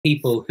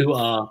people who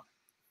are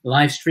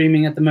live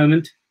streaming at the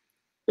moment.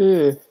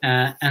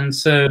 And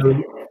so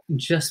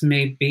just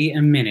maybe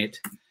a minute.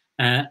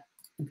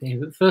 Okay,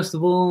 but first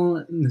of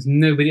all, there's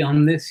nobody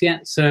on this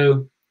yet,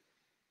 so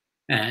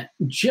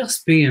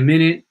just be a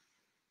minute.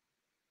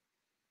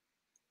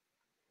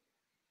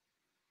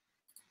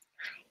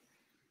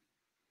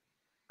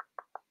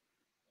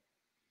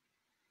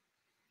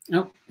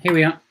 Oh, here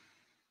we are.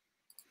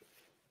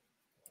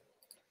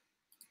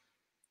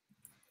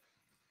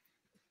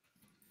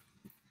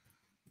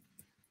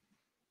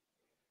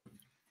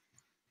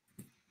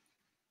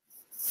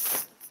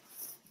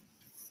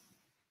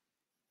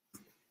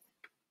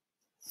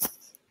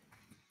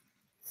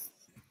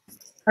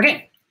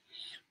 Okay,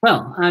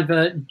 well,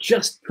 I've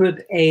just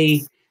put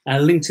a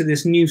link to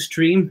this new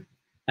stream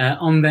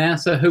on there,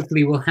 so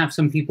hopefully we'll have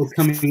some people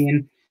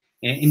coming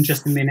in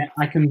just a minute.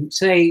 I can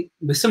say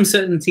with some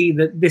certainty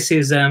that this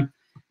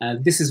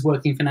is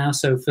working for now.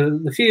 So for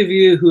the few of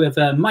you who have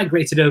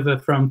migrated over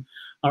from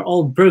our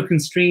old broken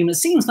stream, it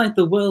seems like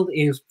the world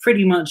is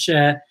pretty much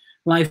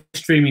live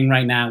streaming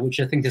right now, which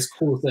I think has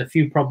caused a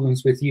few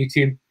problems with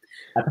YouTube.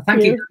 But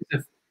thank you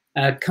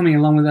for coming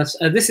along with us.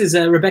 This is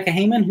Rebecca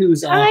Heyman,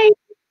 who's our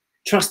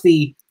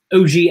trusty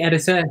OG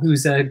editor,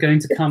 who's going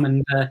to come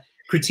and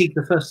critique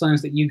the first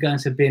lines that you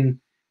guys have been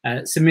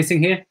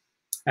submitting here.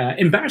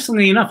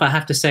 Embarrassingly enough, I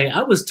have to say,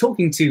 I was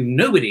talking to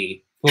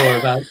nobody for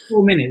about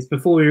 4 minutes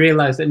before we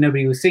realized that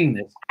nobody was seeing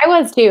this. I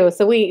was too.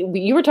 So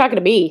you were talking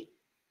to me.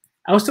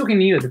 I was talking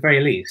to you at the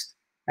very least.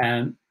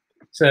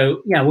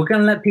 So yeah, we're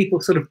going to let people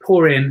sort of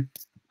pour in.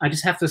 I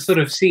just have to sort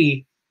of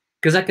see,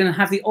 because I can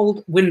have the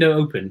old window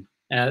open,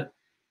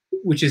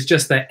 which is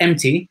just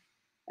empty,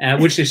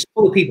 which is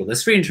full of people.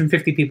 There's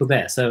 350 people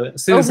there. So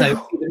as soon as I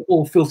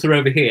all filter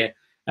over here,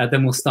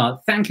 then we'll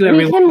start. Thank you,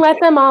 everyone. We can let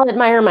them all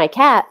admire my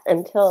cat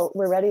until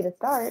we're ready to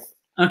start.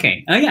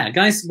 Okay. Yeah,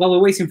 guys, while we're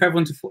waiting for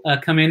everyone to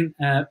come in,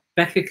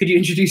 Becca, could you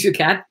introduce your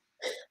cat?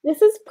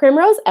 This is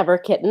Primrose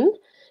Everkitten.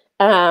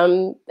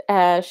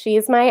 She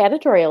is my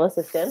editorial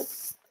assistant.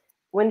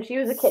 When she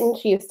was a kitten,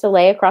 she used to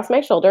lay across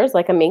my shoulders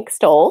like a mink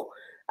stole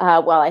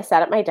while I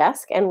sat at my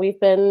desk. And we've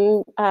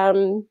been,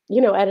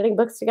 editing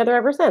books together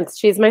ever since.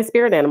 She's my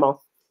spirit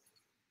animal.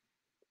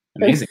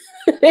 Amazing.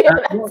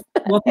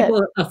 While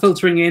people are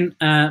filtering in,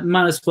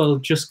 might as well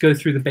just go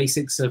through the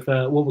basics of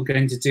what we're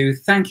going to do.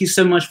 Thank you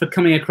so much for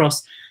coming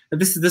across.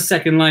 This is the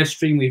second live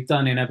stream we've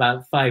done in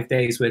about 5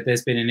 days where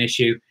there's been an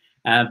issue.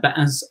 But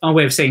as our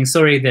way of saying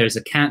sorry, there's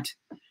a cat.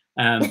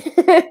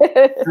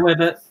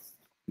 However,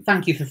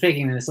 thank you for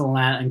figuring this all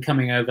out and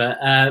coming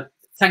over.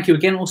 Thank you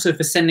again also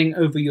for sending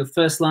over your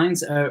first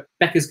lines.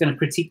 Becca's going to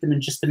critique them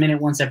in just a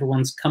minute once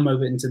everyone's come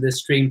over into this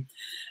stream.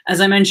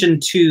 As I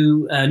mentioned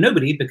to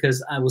nobody,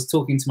 because I was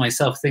talking to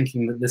myself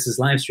thinking that this is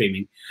live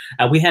streaming,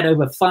 we had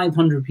over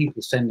 500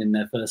 people send in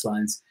their first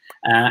lines.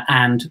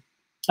 And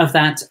of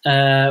that,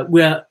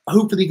 we're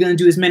hopefully going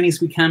to do as many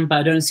as we can, but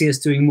I don't see us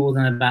doing more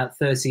than about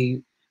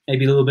 30,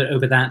 maybe a little bit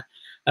over that.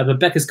 But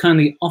Becca's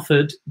kindly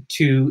offered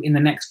to, in the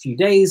next few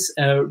days,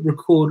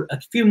 record a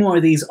few more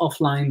of these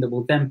offline that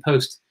we'll then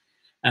post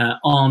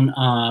on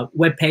our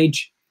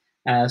webpage.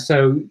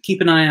 So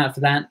keep an eye out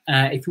for that.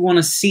 If you want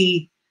to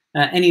see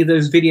any of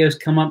those videos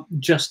come up,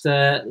 just,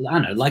 I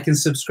don't know, like and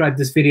subscribe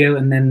this video,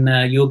 and then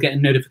you'll get a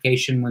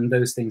notification when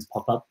those things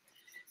pop up.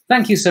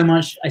 Thank you so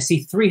much. I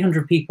see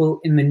 300 people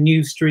in the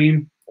new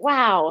stream.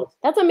 Wow,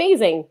 that's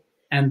amazing.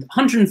 And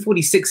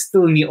 146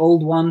 still in the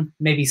old one.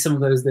 Maybe some of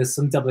those, there's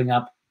some doubling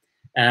up.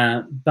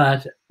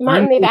 But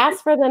Martin, they've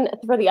asked for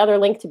the other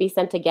link to be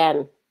sent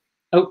again.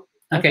 Oh,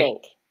 okay. I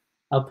think.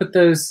 I'll put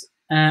those.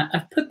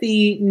 I've put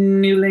the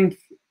new link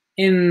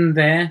in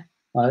there.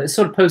 It's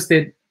sort of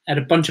posted at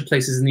a bunch of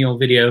places in the old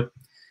video,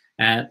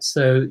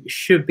 so you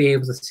should be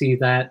able to see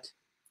that.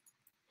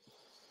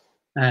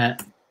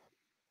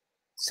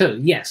 So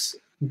yes,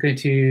 I'm going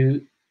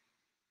to.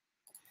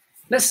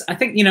 I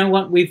think, you know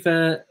what, we've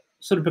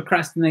sort of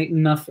procrastinated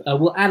enough.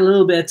 We'll add a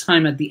little bit of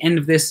time at the end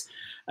of this.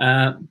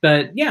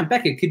 But yeah,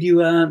 Becca, could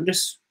you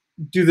just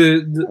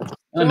do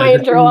my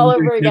intro all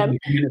over again?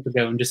 A minute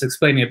ago, and just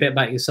explaining a bit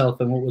about yourself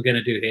and what we're going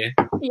to do here.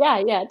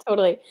 Yeah,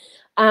 totally.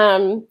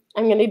 I'm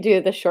going to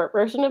do the short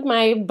version of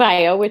my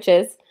bio, which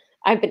is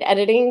I've been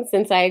editing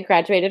since I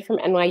graduated from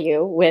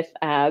NYU with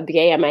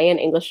BA MA in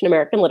English and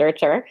American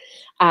Literature.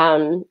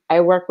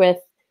 I work with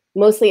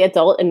mostly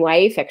adult and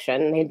YA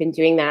fiction. I've been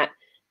doing that,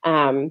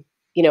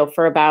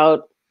 for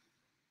about,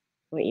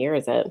 what year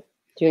is it?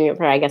 Doing it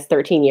for, I guess,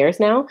 13 years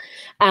now.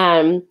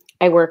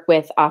 I work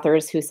with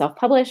authors who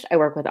self-publish. I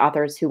work with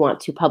authors who want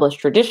to publish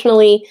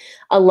traditionally.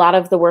 A lot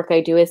of the work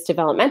I do is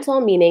developmental,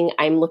 meaning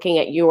I'm looking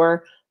at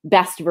your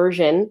best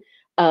version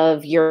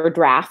of your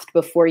draft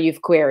before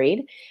you've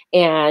queried,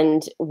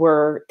 and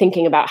we're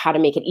thinking about how to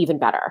make it even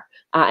better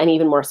and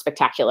even more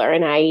spectacular.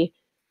 And I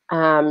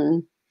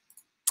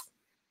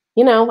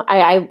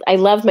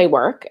love my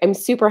work. I'm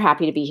super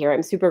happy to be here.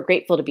 I'm super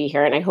grateful to be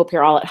here, and I hope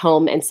you're all at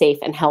home and safe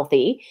and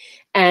healthy.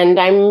 And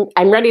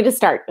I'm ready to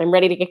start. I'm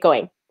ready to get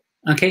going.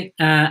 Okay,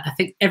 I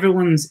think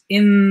everyone's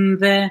in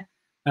there.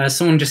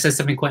 Someone just said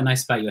something quite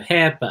nice about your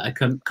hair, but I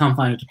can't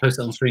find it to post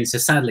it on screen, so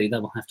sadly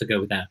that will have to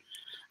go without.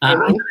 I'm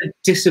going to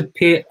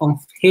disappear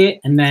off here,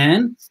 and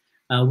then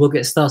we'll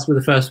get started with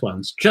the first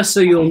ones. Just so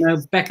you all know,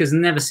 Becca's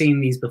never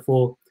seen these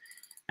before,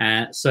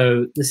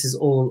 so this is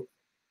all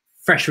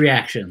fresh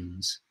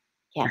reactions.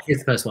 Yes. Here's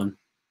the first one.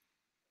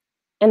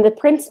 And the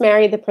prince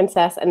married the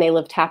princess, and they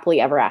lived happily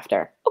ever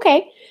after.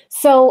 Okay,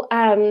 so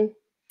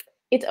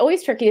it's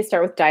always tricky to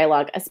start with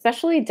dialogue,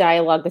 especially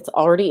dialogue that's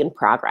already in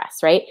progress,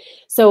 right?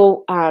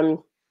 So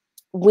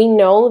we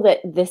know that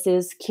this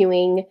is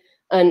cueing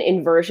an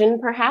inversion,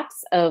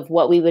 perhaps, of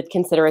what we would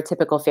consider a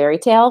typical fairy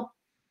tale.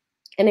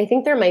 And I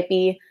think there might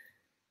be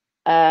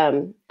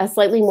a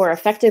slightly more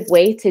effective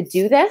way to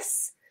do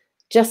this,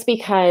 just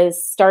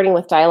because starting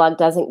with dialogue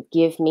doesn't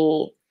give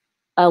me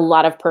a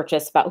lot of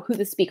purchase about who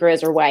the speaker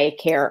is or why I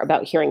care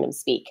about hearing them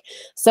speak.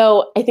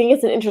 So I think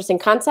it's an interesting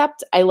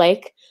concept. I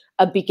like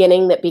a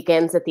beginning that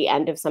begins at the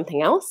end of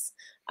something else,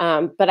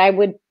 but I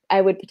would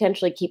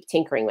potentially keep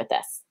tinkering with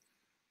this.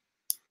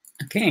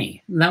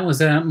 Okay, that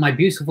was My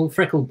Beautiful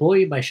Freckled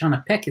Boy by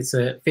Shana Peck. It's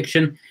a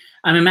fiction.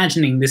 I'm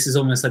imagining this is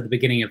almost like the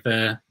beginning of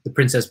The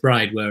Princess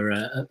Bride, where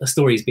a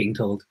story is being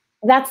told.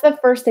 That's the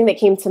first thing that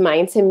came to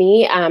mind to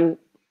me,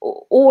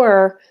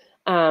 or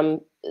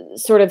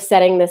sort of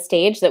setting the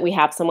stage that we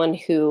have someone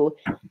who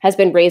has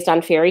been raised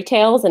on fairy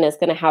tales and is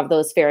going to have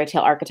those fairy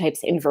tale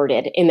archetypes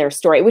inverted in their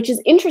story, which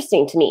is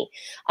interesting to me.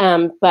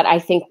 But I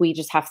think we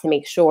just have to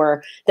make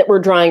sure that we're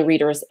drawing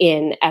readers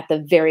in at the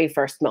very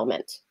first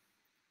moment.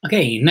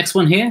 Okay, next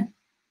one here.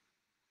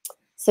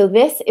 So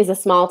this is A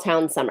Small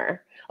Town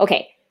Summer.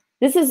 Okay,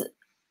 this is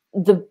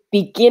the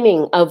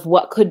beginning of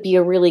what could be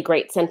a really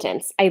great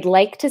sentence. I'd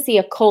like to see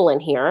a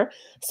colon here.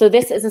 So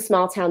this is a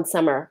small town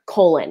summer,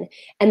 colon,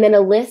 and then a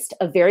list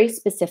of very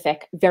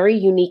specific, very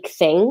unique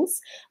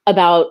things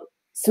about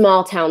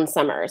small town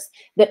summers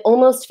that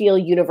almost feel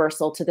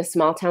universal to the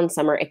small town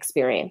summer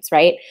experience,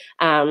 right?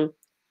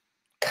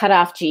 Cut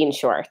off jean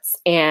shorts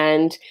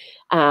and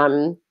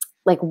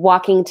like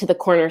walking to the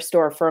corner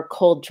store for a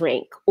cold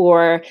drink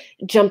or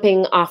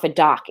jumping off a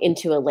dock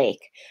into a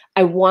lake.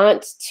 I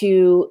want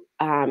to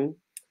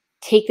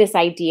take this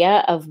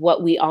idea of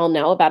what we all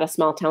know about a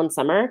small town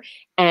summer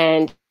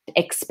and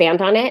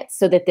expand on it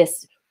so that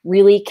this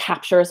really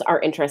captures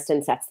our interest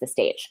and sets the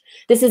stage.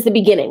 This is the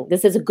beginning.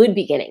 This is a good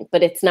beginning,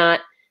 but it's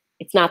not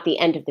the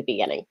end of the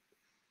beginning.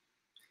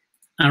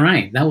 All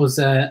right, that was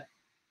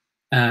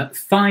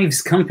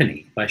Five's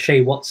Company by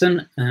Shay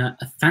Watson,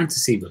 a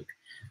fantasy book.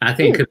 I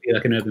think it could be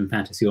like an urban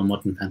fantasy or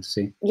modern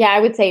fantasy. Yeah,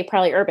 I would say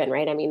probably urban,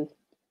 right? I mean,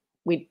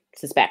 we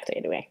suspect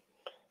anyway.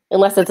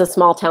 Unless it's a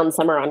small town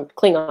summer on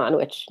Klingon,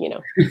 which, you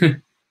know.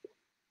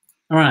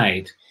 All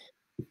right.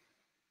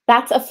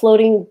 That's a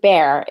floating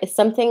bear is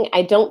something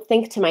I don't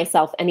think to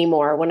myself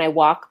anymore when I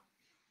walk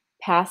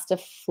past a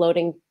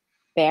floating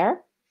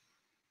bear.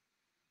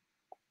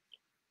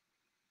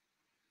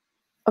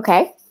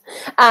 Okay.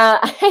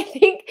 I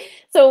think,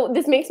 so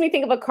this makes me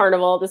think of a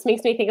carnival. This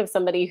makes me think of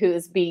somebody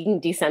who's being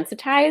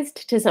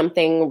desensitized to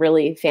something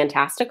really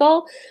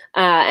fantastical.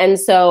 And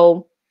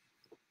so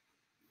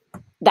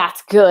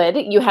that's good.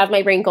 You have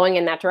my brain going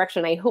in that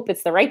direction. I hope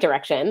it's the right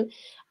direction.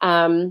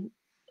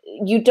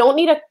 You don't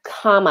need a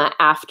comma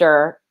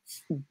after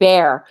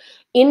bear.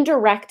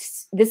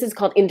 This is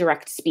called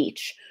indirect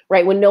speech,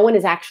 right? When no one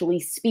is actually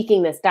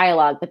speaking this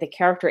dialogue, but the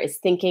character is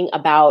thinking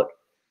about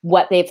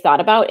what they've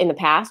thought about in the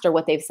past or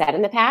what they've said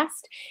in the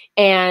past.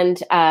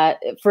 And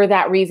for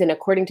that reason,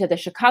 according to the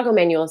Chicago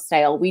Manual of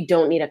Style, we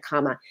don't need a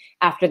comma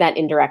after that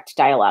indirect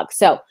dialogue.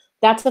 So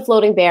that's the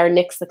floating bear,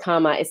 nix the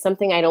comma, is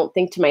something I don't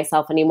think to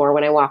myself anymore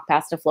when I walk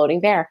past a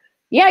floating bear.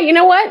 Yeah, you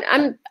know what?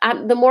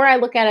 I'm the more I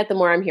look at it, the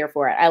more I'm here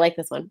for it. I like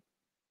this one.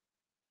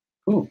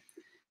 Cool.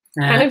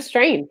 Kind of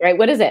strange, right?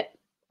 What is it?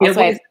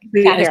 Also, I have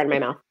cat hair in my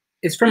mouth.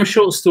 It's from a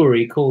short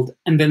story called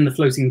 "And Then the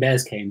Floating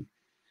Bears Came."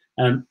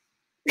 By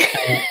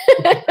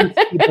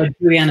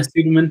Juliana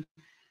Suderman.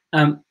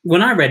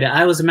 When I read it,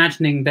 I was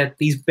imagining that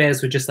these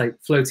bears were just like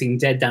floating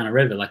dead down a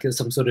river, like it was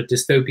some sort of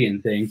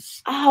dystopian thing.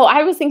 Oh,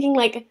 I was thinking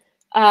like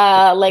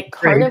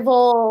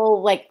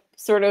carnival, like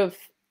sort of.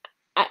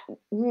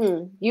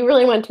 You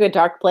really went to a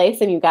dark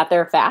place and you got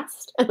there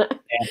fast. Yeah.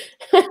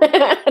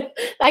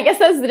 I guess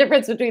that's the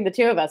difference between the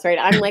two of us, right?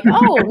 I'm like,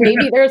 oh,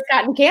 maybe there's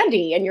cotton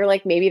candy, and you're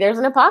like, maybe there's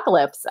an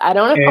apocalypse. I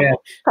don't know. Yeah.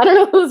 I don't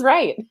know who's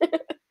right.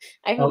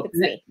 I hope it's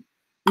me.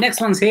 Next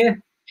one's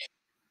here.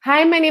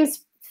 Hi, my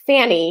name's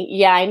Fanny.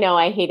 Yeah, I know.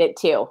 I hate it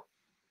too.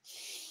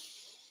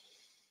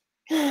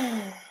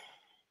 I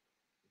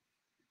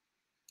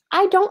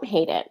don't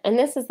hate it. And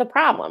this is the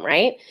problem,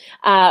 right?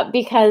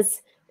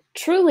 Because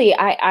truly,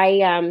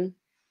 I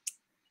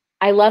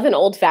love an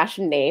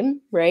old-fashioned name,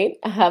 right?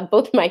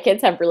 Both of my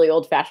kids have really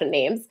old-fashioned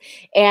names.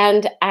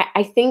 And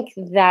I think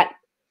that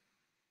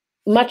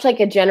much like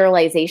a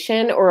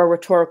generalization or a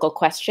rhetorical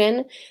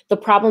question, the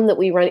problem that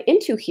we run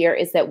into here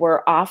is that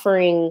we're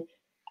offering,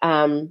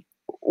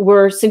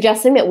 we're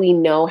suggesting that we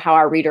know how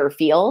our reader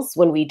feels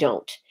when we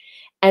don't.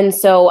 And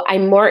so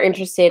I'm more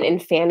interested in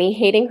Fanny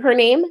hating her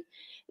name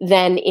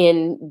than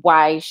in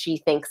why she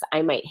thinks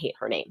I might hate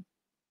her name.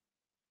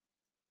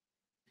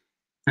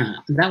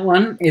 That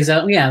one is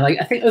yeah, like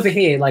I think over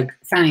here, like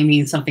Fanny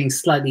means something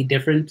slightly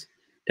different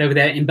to over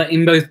there. But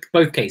in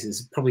both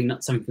cases, probably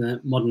not something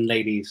that modern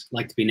ladies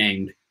like to be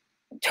named.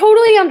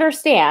 Totally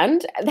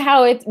understand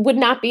how it would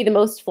not be the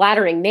most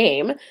flattering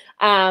name,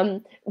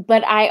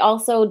 but I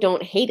also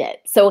don't hate it.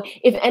 So,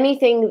 if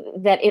anything,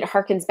 that it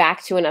harkens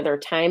back to another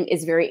time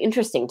is very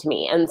interesting to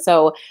me. And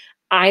so,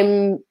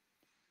 I'm,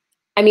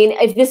 I mean,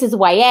 if this is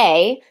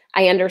YA,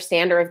 I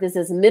understand, or if this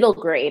is middle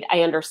grade,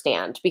 I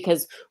understand,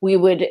 because we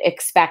would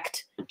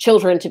expect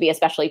children to be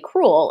especially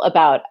cruel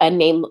about a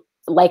name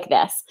like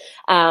this.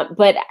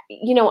 But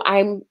you know,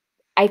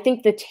 I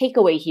think the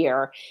takeaway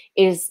here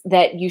is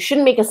that you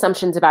shouldn't make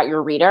assumptions about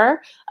your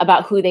reader,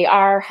 about who they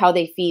are, how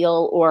they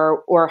feel,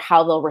 or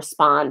how they'll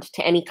respond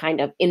to any kind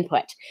of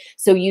input.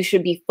 So you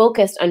should be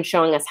focused on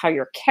showing us how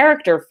your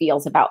character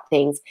feels about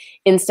things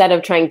instead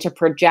of trying to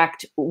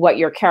project what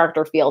your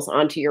character feels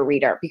onto your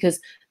reader, because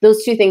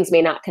those two things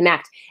may not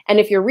connect. And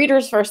if your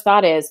reader's first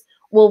thought is,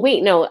 well,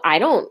 wait, no, I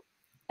don't,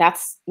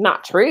 that's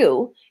not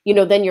true, you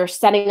know, then you're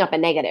setting up a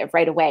negative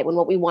right away, when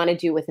what we want to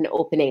do with an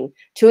opening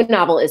to a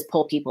novel is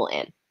pull people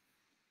in.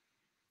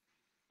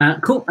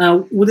 Cool.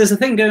 Well, there's a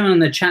thing going on in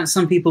the chat.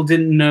 Some people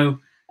didn't know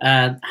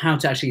how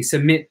to actually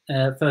submit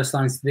first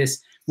lines to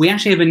this. We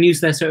actually have a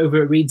newsletter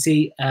over at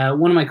Reedsy.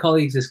 One of my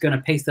colleagues is going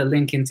to paste the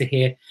link into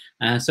here.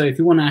 So if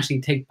you want to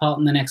actually take part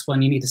in the next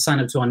one, you need to sign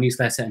up to our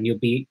newsletter, and you'll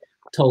be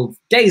told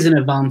days in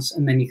advance,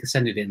 and then you can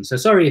send it in. So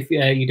sorry if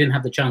you didn't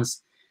have the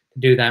chance to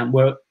do that.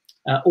 We're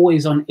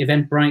always on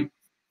Eventbrite.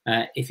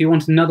 If you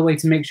want another way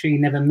to make sure you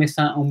never miss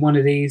out on one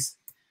of these,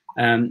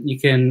 you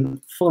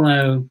can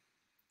follow,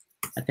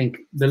 I think,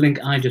 the link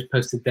I just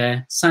posted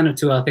there. Sign up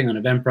to our thing on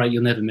Eventbrite.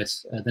 You'll never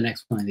miss the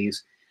next one of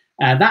these.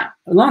 That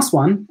last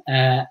one,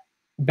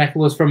 Becca,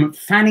 was from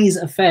Fanny's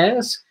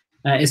Affairs.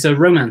 It's a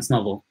romance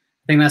novel.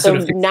 I think that's So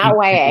sort of not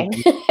YA.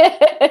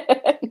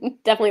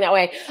 Definitely not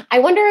YA. I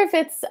wonder if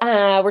it's,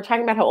 we're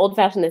talking about how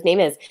old-fashioned this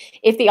name is.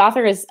 If the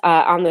author is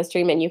on the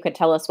stream and you could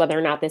tell us whether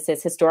or not this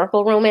is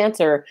historical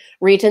romance or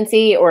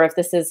Regency, or if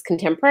this is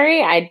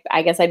contemporary,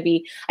 I guess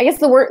the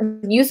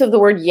use of the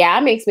word "yeah"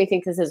 makes me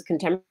think this is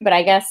contemporary. But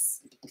I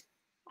guess,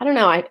 I don't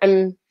know.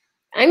 I'm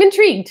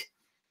intrigued.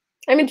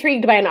 I'm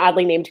intrigued by an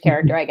oddly named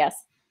character, I guess.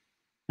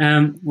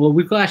 Well,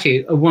 we've got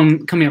actually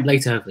one coming up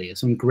later, hopefully.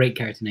 Some great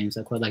character names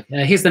I quite like.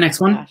 Here's the next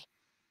one. Gosh.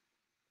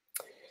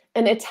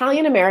 An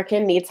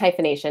Italian-American needs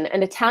hyphenation.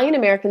 An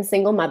Italian-American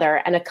single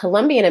mother and a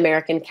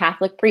Colombian-American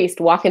Catholic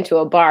priest walk into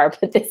a bar,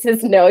 but this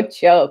is no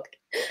joke.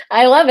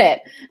 I love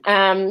it.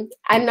 I'm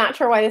not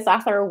sure why this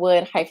author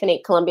would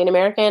hyphenate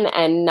Colombian-American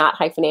and not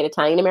hyphenate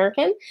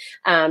Italian-American,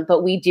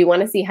 but we do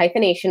want to see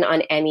hyphenation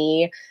on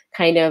any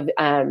kind of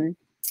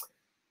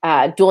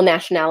dual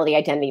nationality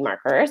identity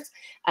markers.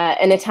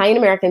 An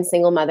Italian-American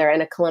single mother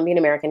and a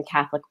Colombian-American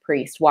Catholic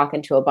priest walk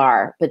into a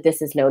bar, but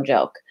this is no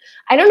joke.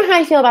 I don't know how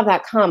I feel about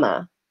that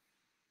comma.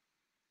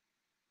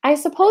 I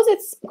suppose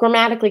it's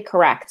grammatically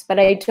correct, but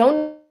I don't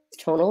know if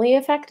it's tonally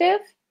effective.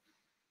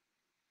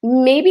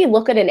 Maybe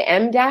look at an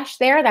M dash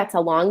there. That's a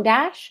long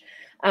dash,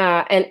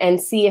 and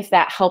see if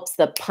that helps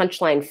the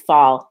punchline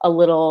fall a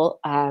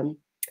little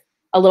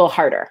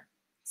harder.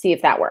 See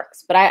if that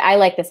works. But I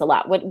like this a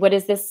lot. What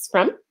is this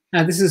from?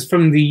 This is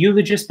from The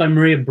Eulogist by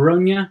Maria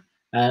Brogna,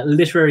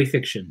 literary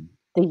fiction.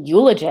 The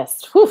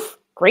Eulogist. Whew,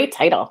 great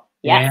title.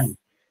 Yes, Yeah.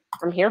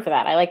 I'm here for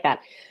that. I like that.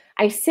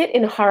 I sit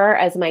in horror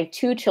as my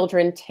two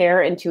children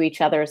tear into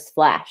each other's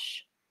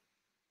flesh.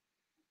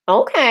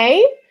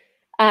 Okay.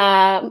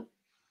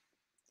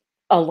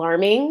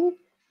 Alarming,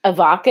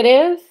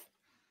 evocative,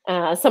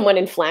 somewhat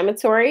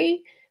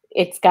inflammatory.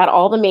 It's got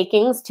all the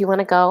makings. Do you want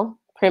to go?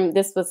 Prim,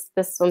 this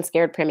one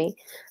scared Primmy.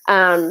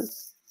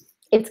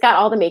 It's got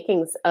all the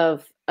makings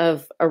of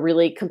a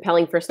really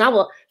compelling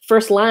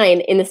first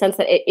line, in the sense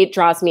that it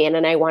draws me in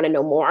and I want to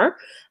know more.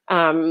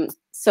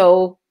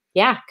 So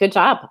yeah, good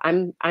job.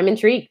 I'm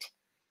intrigued.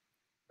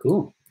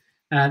 Cool.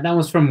 That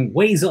was from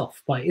Ways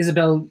Off by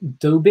Isabel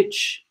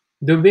Dobish.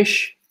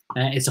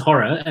 It's a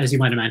horror, as you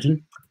might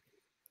imagine.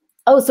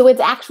 Oh, so it's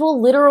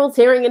actual literal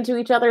tearing into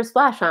each other's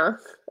flesh, huh?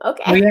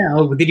 Okay. Oh yeah.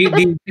 Oh, did you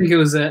think it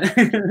was? I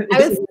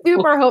was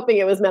super hoping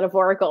it was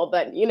metaphorical,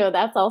 but you know,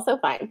 that's also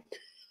fine.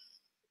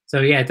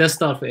 So yeah, it does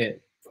start with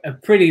a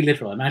pretty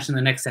literal. I imagine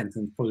the next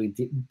sentence probably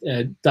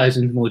dives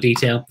into more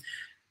detail.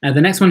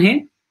 The next one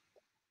here.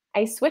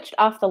 I switched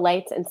off the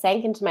lights and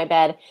sank into my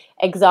bed,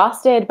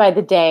 exhausted by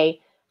the day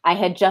I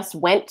had just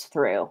went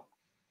through.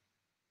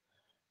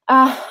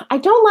 I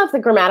don't love the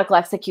grammatical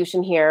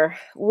execution here.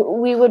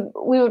 We would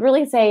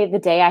really say the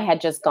day I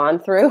had just gone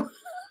through.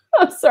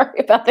 I'm sorry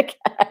about the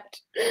cat.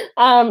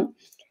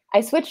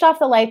 I switched off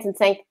the lights and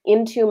sank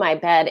into my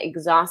bed,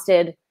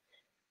 exhausted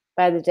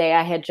by the day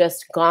I had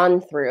just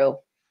gone through.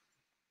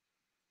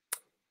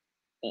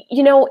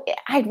 You know,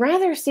 I'd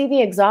rather see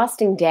the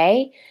exhausting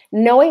day,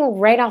 knowing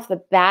right off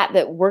the bat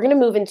that we're going to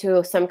move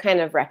into some kind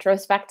of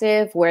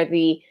retrospective where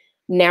the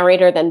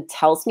narrator then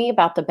tells me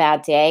about the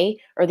bad day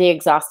or the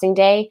exhausting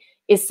day,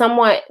 is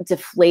somewhat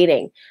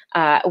deflating.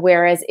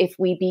 Whereas if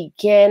we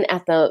begin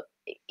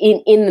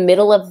in the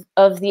middle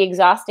of the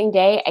exhausting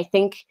day, I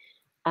think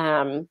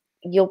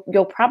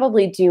you'll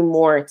probably do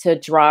more to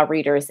draw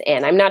readers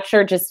in. I'm not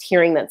sure just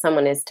hearing that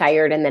someone is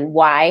tired and then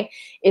why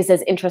is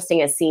as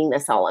interesting as seeing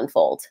this all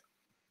unfold.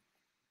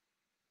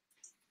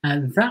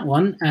 And that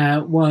one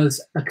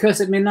was A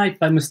Curse at Midnight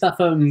by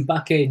Mustafa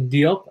Mbake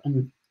Diop.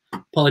 I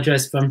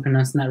apologize if I'm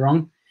pronouncing that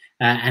wrong.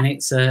 And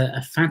it's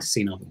a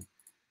fantasy novel.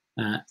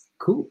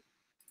 Cool.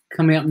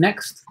 Coming up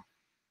next.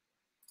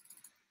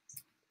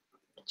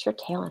 Get your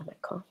tail out of my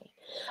coffee.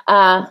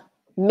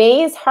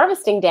 May's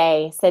harvesting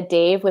day, said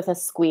Dave with a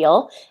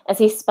squeal as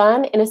he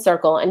spun in a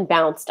circle and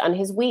bounced on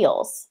his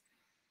wheels.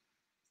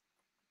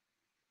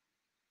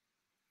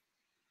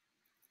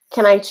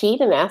 Can I cheat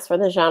and ask for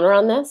the genre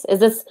on this? Is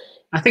this...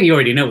 I think you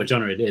already know what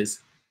genre it is.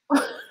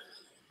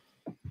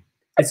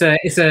 It's a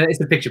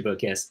picture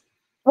book, yes.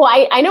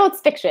 Well, I know it's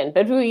fiction,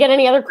 but do we get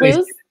any other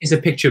clues? It's a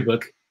picture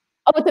book.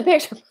 Oh, it's a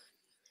picture book.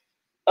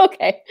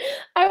 Okay.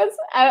 I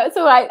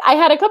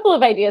had a couple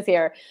of ideas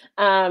here.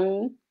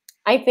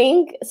 I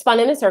think spun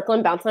in a circle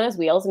and bounced on his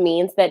wheels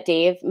means that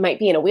Dave might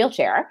be in a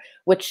wheelchair,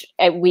 which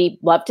we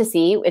love to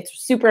see. It's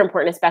super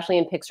important, especially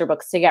in picture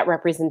books, to get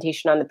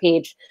representation on the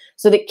page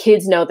so that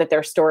kids know that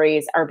their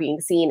stories are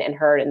being seen and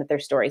heard and that their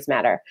stories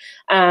matter.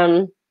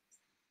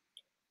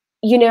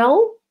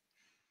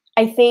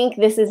 I think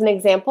this is an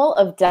example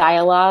of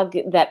dialogue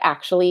that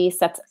actually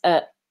sets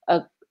a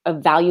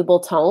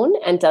valuable tone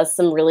and does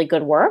some really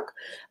good work.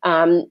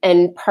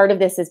 And part of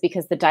this is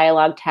because the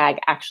dialogue tag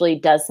actually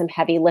does some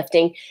heavy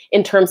lifting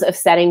in terms of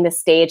setting the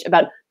stage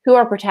about who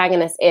our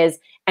protagonist is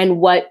and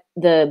what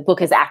the book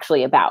is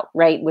actually about,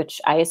 right? Which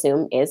I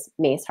assume is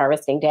May's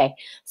harvesting day.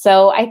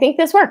 So I think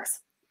this works.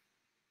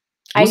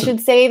 Awesome. I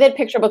should say that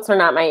picture books are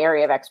not my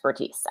area of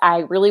expertise. I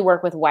really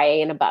work with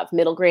YA and above.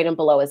 Middle grade and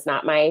below is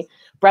not my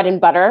bread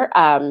and butter.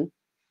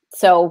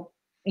 So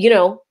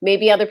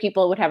maybe other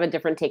people would have a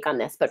different take on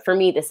this, but for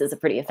me, this is a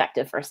pretty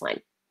effective first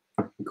line.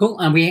 Cool.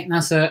 And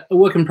that's a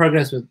work in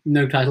progress with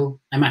no title.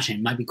 I imagine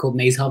it might be called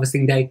May's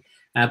Harvesting Day.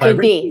 By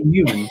Rebecca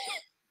Heyman.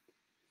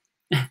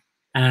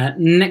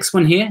 Next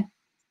one here.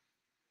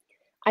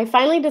 I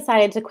finally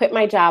decided to quit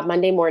my job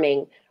Monday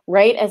morning,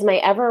 right as my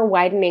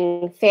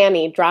ever-widening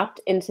fanny dropped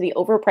into the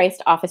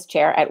overpriced office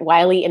chair at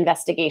Wiley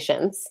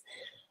Investigations.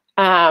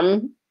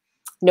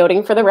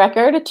 Noting for the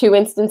record, 2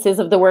 instances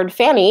of the word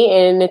fanny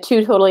in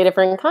 2 totally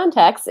different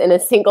contexts in a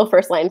single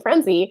first-line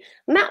frenzy,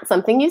 not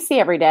something you see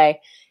every day.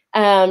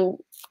 There's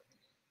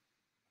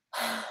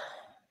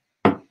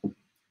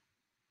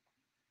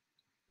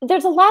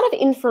a lot of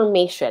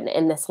information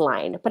in this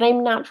line, but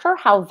I'm not sure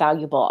how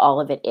valuable all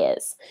of it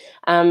is.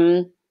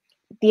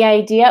 The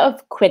idea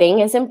of quitting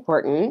is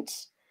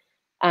important.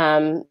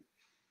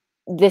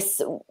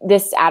 This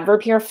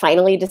adverb here,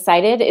 finally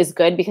decided, is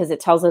good because it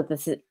tells us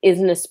this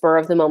isn't a spur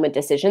of the moment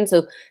decision.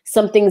 So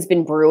something's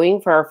been brewing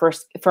for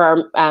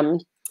our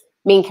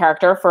main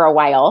character for a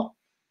while.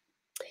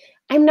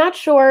 I'm not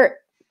sure,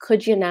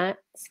 could you not,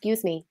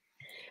 excuse me.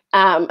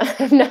 I'm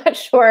not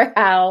sure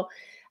how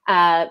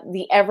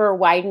the ever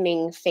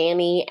widening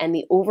fanny and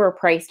the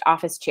overpriced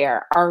office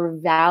chair are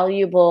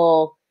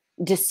valuable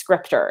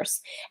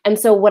descriptors. And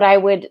so what I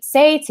would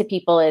say to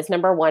people is,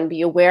 number one,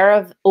 be aware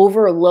of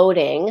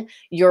overloading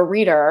your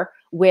reader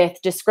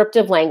with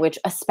descriptive language,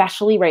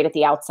 especially right at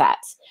the outset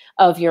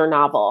of your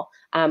novel.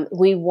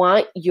 We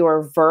want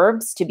your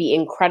verbs to be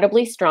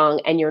incredibly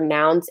strong and your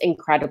nouns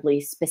incredibly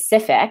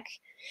specific.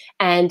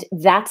 And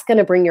that's going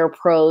to bring your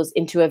prose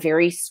into a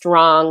very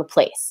strong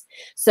place.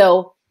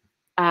 So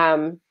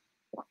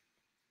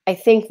I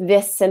think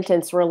this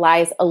sentence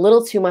relies a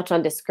little too much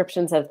on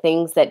descriptions of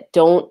things that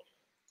don't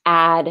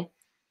add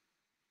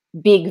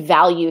big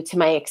value to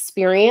my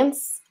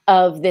experience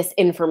of this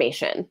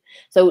information.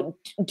 So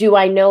do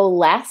I know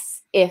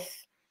less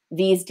if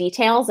these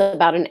details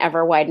about an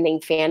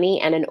ever-widening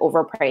fanny and an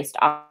overpriced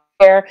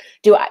offer,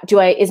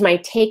 is my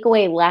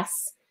takeaway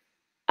less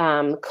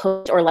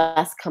or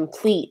less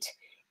complete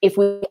if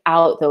we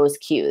out those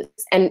cues?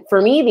 And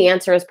for me, the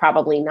answer is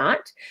probably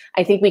not.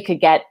 I think we could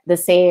get the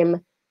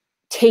same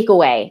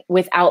takeaway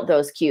without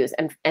those cues,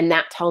 and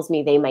that tells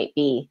me they might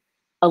be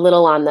a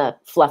little on the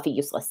fluffy,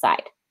 useless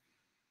side.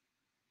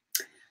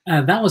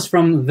 That was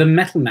from The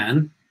Metal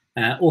Man,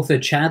 author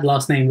Chad,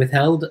 last name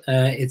withheld.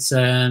 It's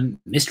a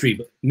mystery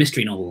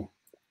novel.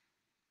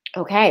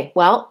 Okay,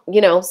 well,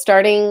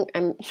 starting,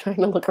 I'm trying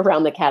to look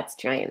around the cat's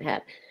giant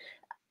head.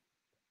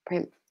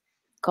 Prim,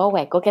 go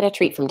away. Go get a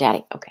treat from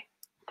Daddy. Okay.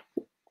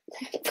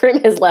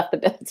 Prim has left the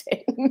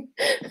building.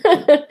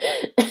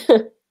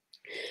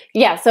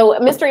 Yeah, so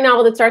a mystery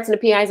novel that starts in a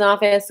PI's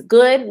office,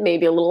 good,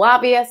 maybe a little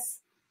obvious.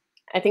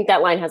 I think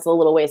that line has a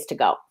little ways to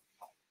go.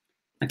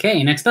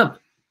 Okay, next up.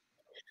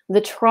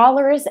 The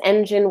trawler's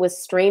engine was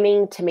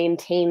straining to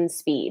maintain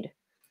speed.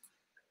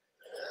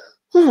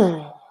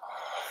 Okay.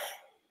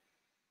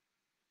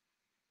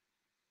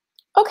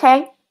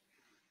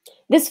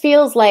 This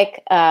feels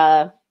like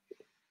a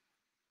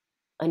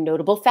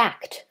notable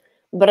fact,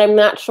 but I'm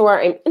not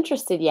sure I'm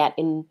interested yet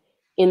in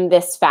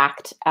this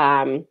fact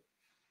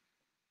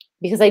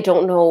because I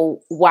don't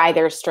know why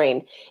there's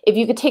strain. If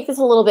you could take this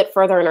a little bit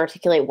further and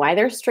articulate why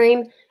there's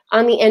strain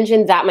on the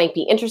engine, that might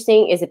be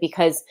interesting. Is it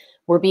because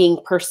we're being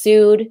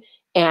pursued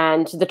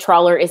and the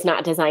trawler is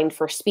not designed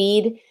for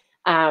speed?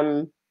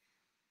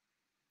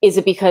 Is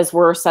it because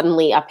we're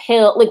suddenly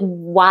uphill? Like,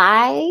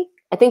 why?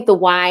 I think the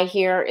why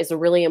here is a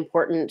really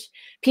important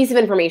piece of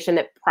information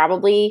that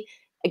probably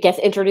gets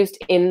introduced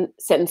in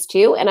sentence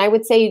 2. And I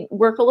would say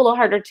work a little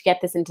harder to get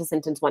this into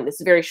sentence 1. This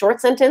is a very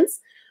short sentence,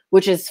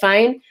 which is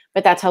fine,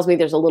 but that tells me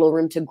there's a little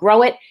room to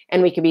grow it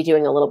and we could be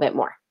doing a little bit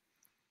more.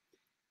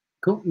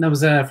 Cool. That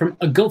was from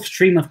A Gulf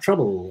Stream of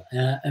Trouble,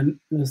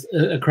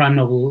 a crime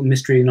novel,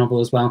 mystery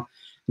novel as well.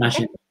 And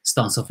actually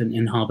starts off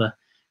in Harbor.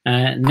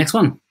 Next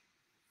one.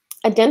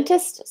 A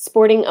dentist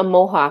sporting a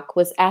mohawk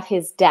was at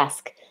his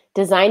desk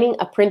designing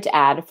a print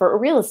ad for a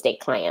real estate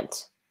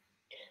client.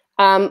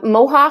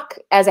 Mohawk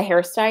as a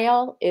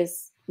hairstyle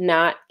is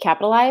not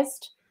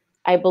capitalized.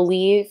 I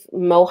believe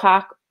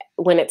mohawk,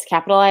 when it's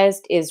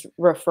capitalized, is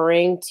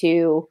referring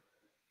to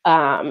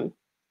a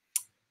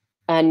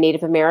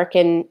Native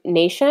American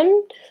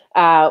nation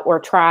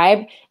or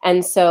tribe.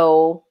 And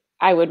so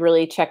I would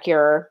really check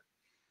your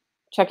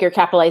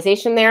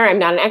capitalization there. I'm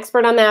not an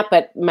expert on that,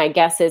 but my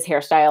guess is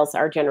hairstyles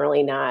are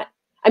generally not.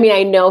 I mean,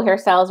 I know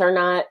hairstyles are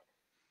not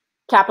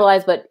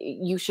capitalized, but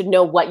you should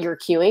know what you're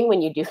cueing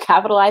when you do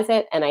capitalize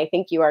it. And I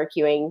think you are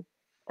cueing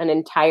an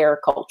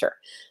entire culture.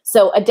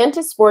 So a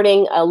dentist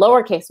sporting a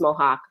lowercase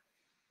mohawk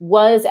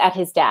was at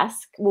his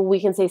desk. Well, we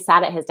can say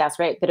sat at his desk,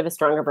 right? Bit of a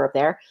stronger verb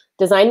there.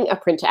 Designing a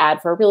print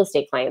ad for a real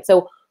estate client.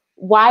 So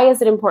why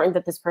is it important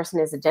that this person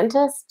is a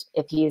dentist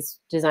if he's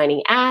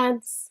designing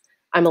ads?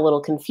 I'm a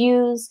little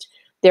confused.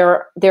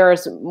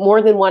 There's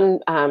more than one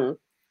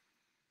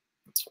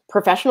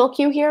professional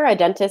cue here, a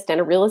dentist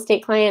and a real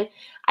estate client.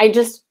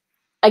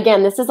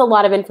 Again, this is a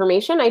lot of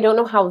information. I don't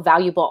know how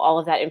valuable all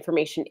of that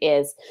information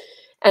is.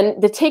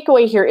 And the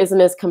takeaway here isn't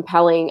as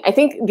compelling. I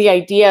think the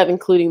idea of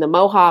including the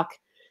mohawk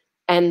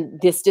and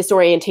this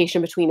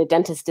disorientation between a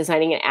dentist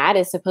designing an ad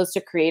is supposed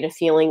to create a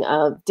feeling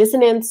of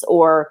dissonance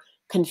or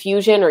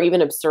confusion or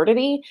even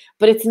absurdity,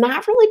 but it's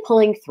not really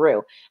pulling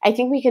through. I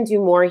think we can do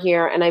more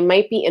here, and I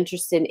might be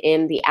interested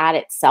in the ad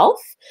itself,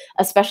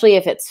 especially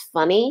if it's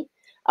funny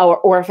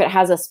or if it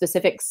has a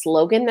specific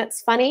slogan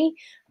that's funny.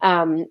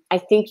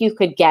 I think you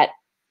could get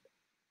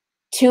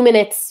 2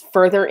 minutes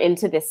further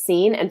into this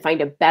scene and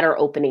find a better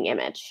opening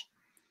image.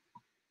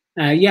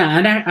 Yeah,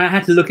 and I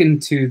had to look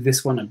into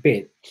this one a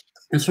bit.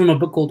 It's from a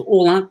book called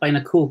All Out by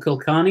Nicole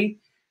Kilcarney.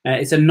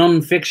 It's a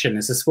non-fiction,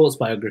 it's a sports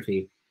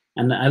biography.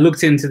 And I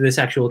looked into this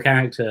actual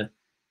character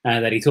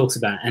that he talks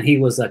about, and he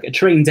was like a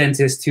trained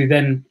dentist who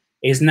then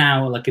is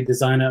now like a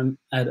designer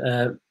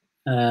at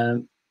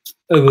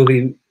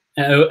Ogilvy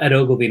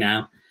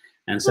now.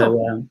 And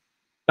so,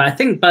 but I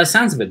think by the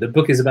sounds of it, the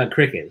book is about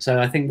cricket. So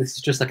I think this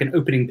is just like an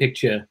opening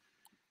picture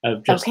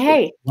of just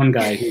one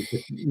guy who's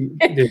just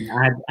doing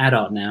ad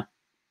art now.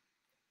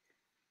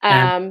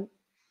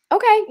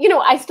 Okay,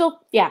 I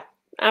still,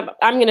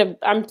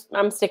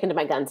 I'm sticking to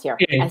my guns here.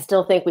 Yeah. I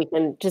still think we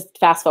can just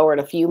fast forward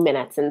a few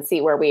minutes and see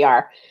where we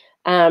are.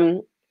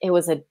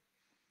 Was it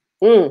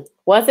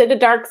a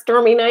dark,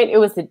 stormy night? It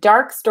was a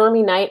dark,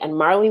 stormy night, and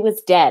Marley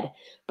was dead.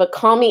 But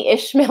call me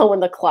Ishmael when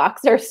the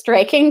clocks are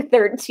striking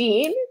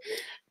 13.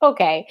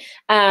 Okay.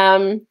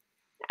 I'm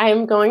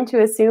going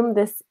to assume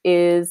this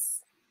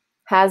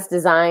has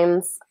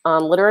designs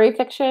on literary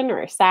fiction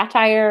or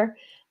satire.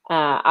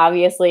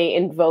 Obviously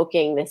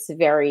invoking this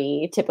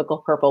very typical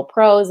purple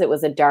prose. It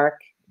was a dark,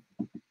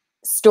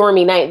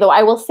 stormy night. Though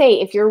I will say,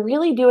 if you're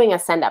really doing a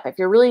send-up, if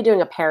you're really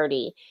doing a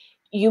parody,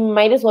 you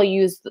might as well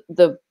use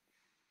the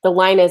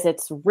line as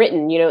it's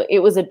written.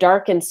 It was a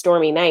dark and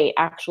stormy night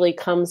actually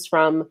comes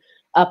from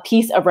a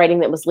piece of writing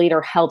that was later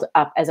held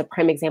up as a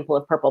prime example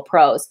of purple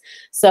prose.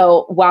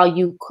 So while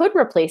you could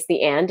replace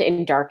the and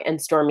in dark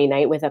and stormy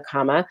night with a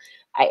comma,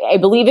 I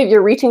believe if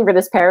you're reaching for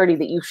this parody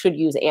that you should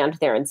use and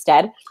there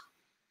instead.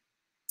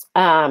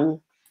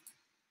 But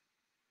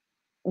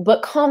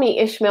call me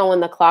Ishmael when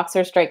the clocks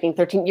are striking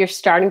 13. You're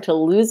starting to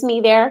lose me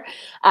there.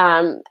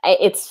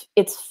 It's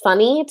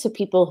funny to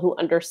people who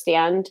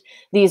understand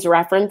these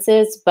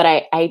references, but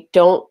I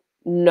don't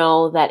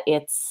know that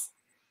it's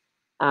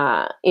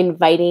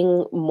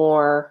inviting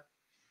more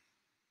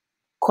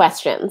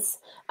questions.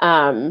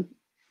 I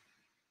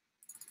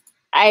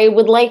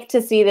would like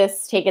to see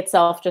this take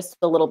itself just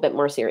a little bit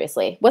more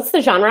seriously. What's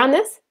the genre on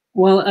this?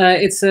 Well,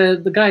 it's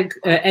the guy,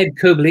 Ed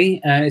Cobley.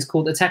 It's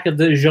called Attack of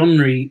the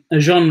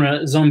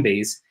Genre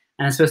Zombies,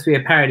 and it's supposed to be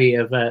a parody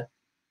of a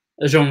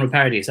genre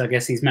parody. So I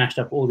guess he's mashed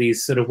up all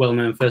these sort of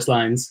well-known first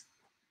lines.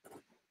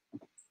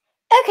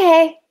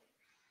 Okay.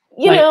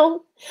 Yeah.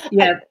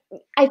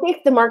 I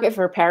think the market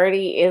for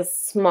parody is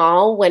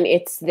small when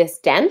it's this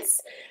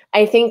dense.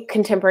 I think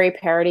contemporary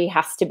parody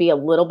has to be a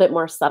little bit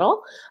more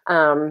subtle.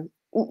 The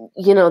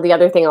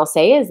other thing I'll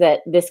say is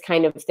that this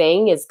kind of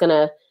thing is going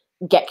to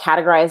get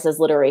categorized as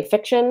literary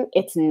fiction.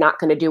 It's not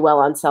going to do well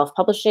on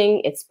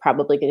self-publishing. It's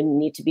probably going to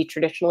need to be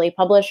traditionally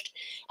published.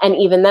 And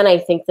even then, I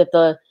think that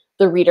the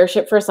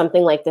readership for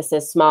something like this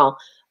is small.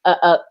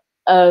 A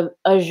a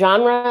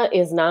genre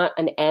is not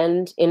an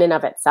end in and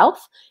of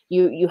itself.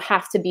 You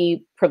have to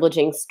be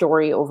privileging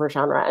story over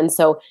genre. And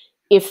so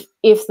if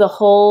the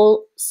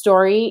whole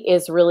story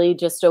is really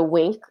just a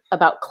wink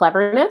about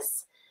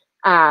cleverness,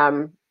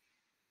 I'm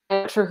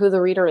not sure who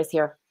the reader is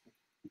here.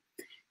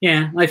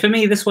 Yeah, like for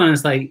me, this one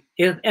is like,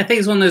 I think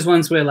it's one of those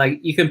ones where like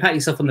you can pat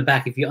yourself on the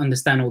back if you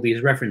understand all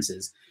these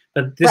references.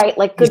 But this, right,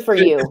 like good for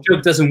you. This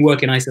joke doesn't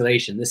work in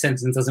isolation. The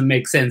sentence doesn't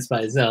make sense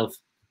by itself.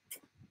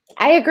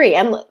 I agree,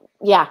 and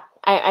yeah,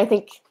 I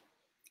think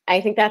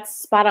that's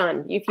spot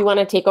on. If you want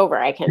to take over,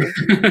 I can,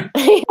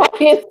 I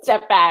can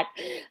step back.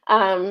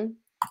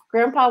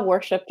 Grandpa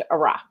worshipped a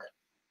rock.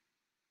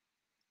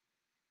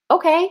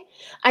 Okay,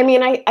 I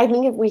mean, I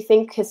think if we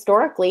think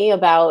historically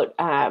about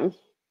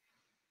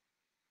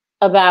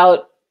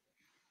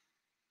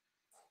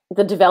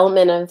the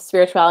development of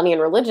spirituality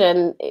and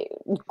religion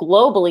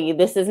globally,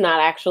 this is not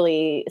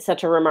actually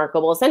such a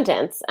remarkable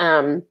sentence.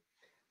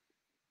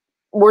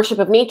 Worship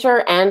of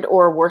nature and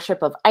or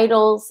worship of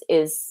idols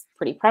is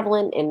pretty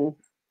prevalent in,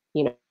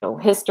 you know,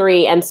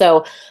 history. And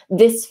so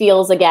this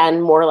feels,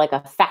 again, more like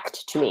a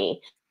fact to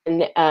me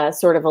and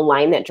sort of a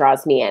line that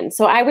draws me in.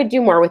 So I would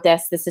do more with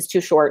this. This is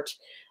too short.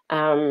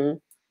 I'm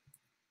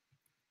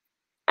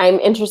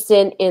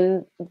interested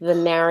in the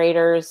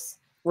narrator's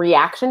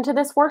reaction to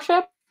this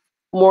worship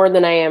more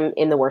than I am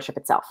in the worship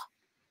itself.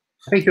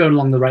 I think you're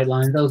along the right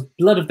line. That was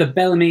Blood of the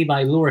Bellamy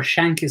by Laura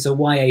Shank is a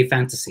YA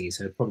fantasy,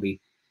 so it probably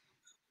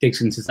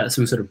digs into that,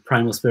 some sort of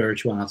primal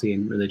spirituality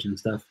and religion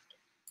stuff.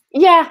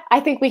 Yeah, I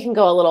think we can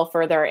go a little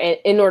further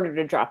in order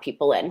to draw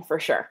people in, for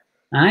sure.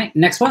 All right,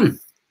 next one.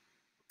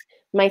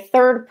 My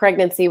third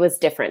pregnancy was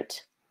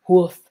different.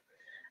 Woof.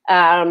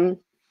 Having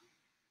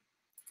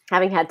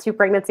had 2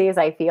 pregnancies,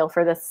 I feel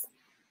for this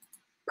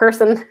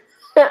person.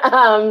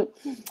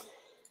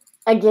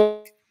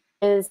 Again,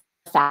 is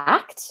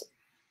fact,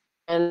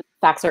 and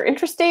facts are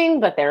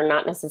interesting, but they're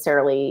not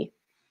necessarily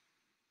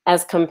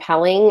as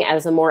compelling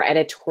as a more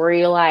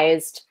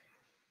editorialized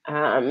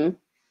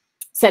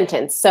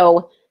sentence.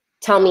 So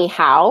tell me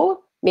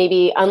how.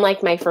 Maybe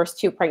unlike my first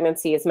 2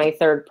 pregnancies, my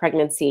third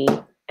pregnancy,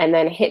 and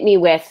then hit me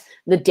with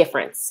the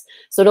difference.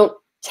 So don't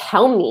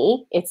tell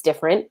me it's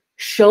different.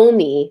 Show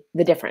me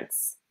the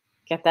difference.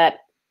 Get that?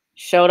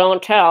 Show,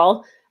 don't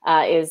tell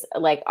is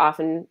like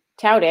often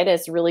touted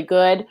as really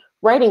good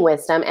writing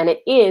wisdom, and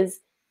it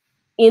is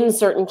in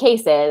certain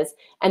cases,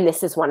 and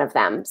this is one of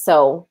them.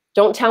 So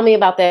don't tell me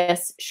about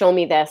this. Show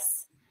me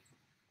this.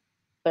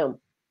 Boom.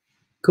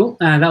 Cool.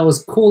 That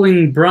was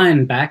Calling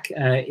Brian Back.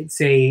 It's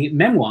a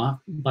memoir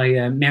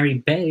by Mary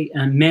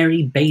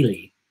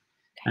Bailey.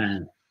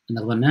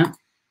 Another one now.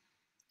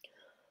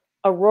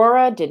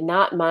 Aurora did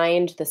not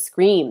mind the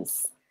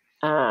screams.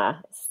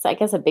 It's, I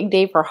guess, a big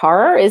day for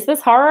horror. Is this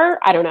horror?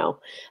 I don't know.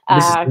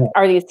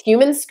 Are these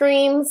human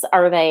screams?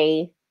 Are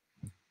they,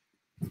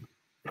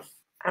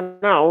 I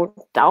don't know,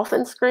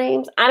 dolphin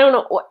screams? I don't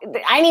know.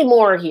 I need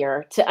more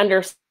here to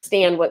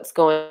understand what's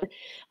going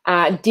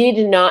on.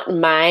 Did not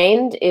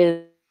mind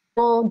is,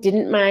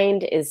 didn't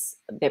mind is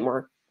a bit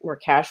more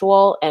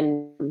casual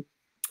and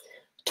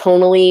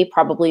tonally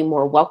probably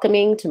more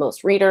welcoming to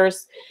most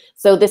readers.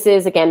 So this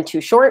is, again, too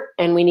short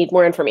and we need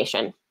more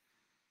information.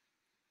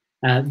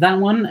 That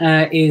one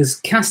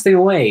is Casting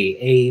Away,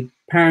 a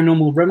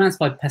paranormal romance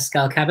by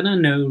Pascal Cabanel,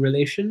 no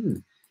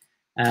relation.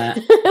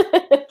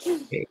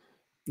 Okay.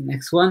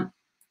 Next one.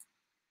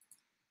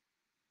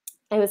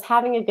 I was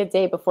having a good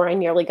day before I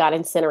nearly got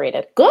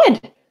incinerated.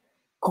 Good.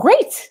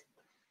 Great.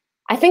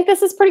 I think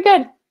this is pretty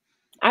good.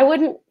 I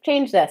wouldn't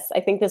change this.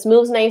 I think this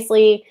moves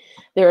nicely.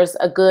 There's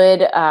a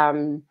good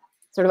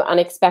sort of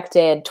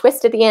unexpected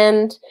twist at the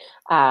end.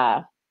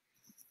 I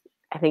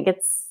think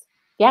it's,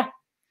 yeah,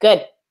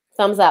 good.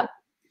 Thumbs up.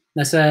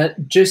 That's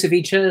Joseph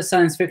Eacher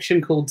science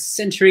fiction called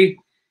Century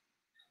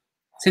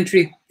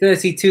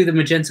 32, The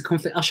Magenta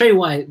Conflict. I'll show you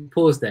why I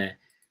paused there.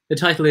 The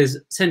title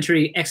is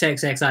Century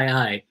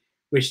XXXII,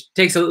 which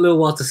takes a little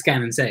while to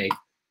scan and say.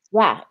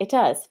 Yeah, it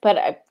does. But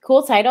a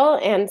cool title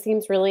and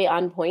seems really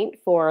on point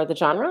for the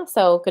genre.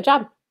 So good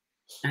job.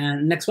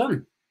 And next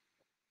one.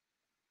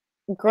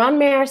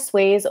 Grandmère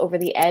sways over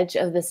the edge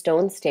of the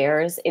stone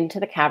stairs into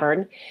the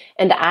cavern,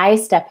 and I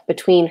step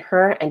between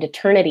her and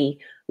eternity,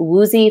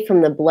 woozy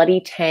from the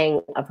bloody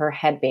tang of her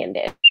head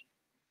bandage.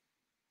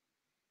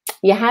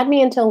 You had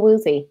me until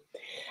woozy.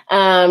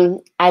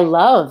 I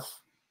love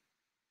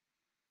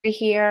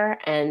here,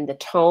 and the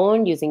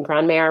tone using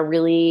Grandmère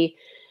really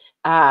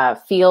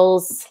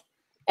feels,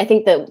 I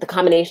think the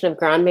combination of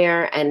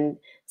Grandmère and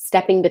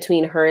stepping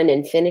between her and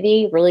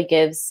infinity really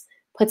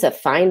puts a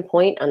fine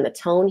point on the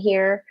tone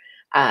here.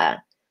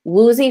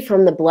 Woozy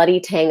from the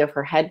bloody tang of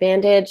her head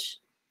bandage,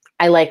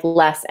 I like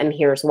less, and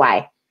here's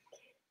why.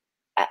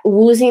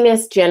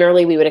 Wooziness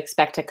generally we would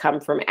expect to come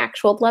from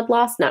actual blood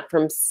loss, not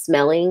from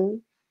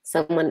smelling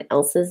someone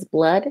else's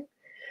blood.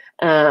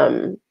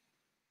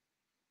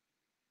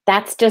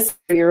 That's just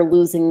where you're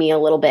losing me a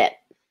little bit.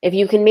 If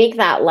you can make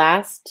that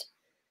last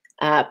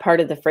part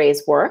of the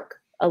phrase work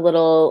with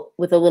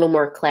a little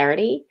more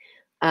clarity,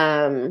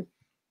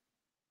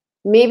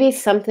 maybe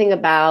something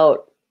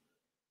about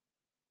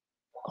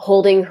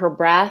holding her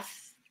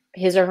breath,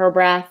 his or her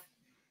breath,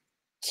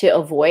 to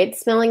avoid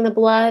smelling the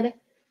blood.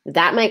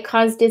 That might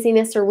cause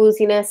dizziness or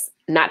wooziness.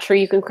 Not sure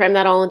you can cram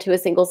that all into a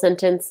single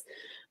sentence,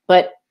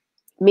 but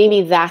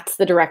maybe that's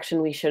the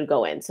direction we should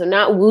go in. So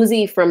not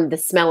woozy from the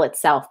smell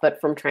itself,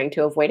 but from trying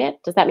to avoid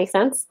it. Does that make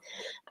sense?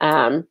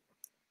 I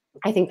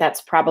think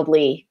that's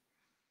probably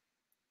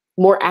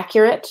more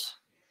accurate.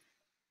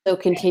 So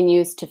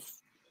continues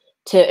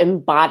to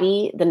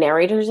embody the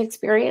narrator's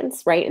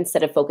experience, right?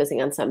 Instead of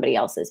focusing on somebody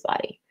else's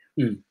body.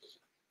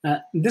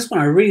 This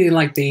one, I really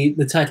like the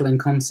title and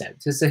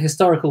concept. It's a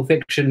historical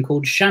fiction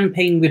called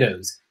Champagne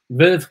Widows,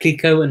 Veuve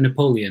Clicquot and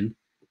Napoleon.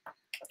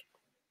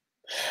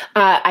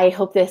 I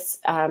hope this,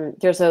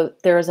 there's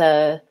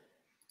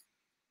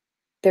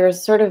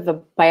sort of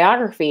a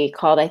biography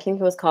called, I think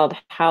it was called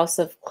House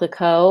of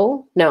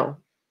Clicquot. No,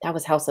 that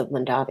was House of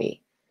Mondavi.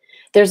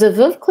 There's a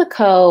Veuve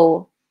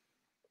Clicquot,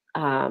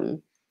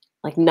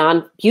 like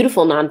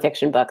beautiful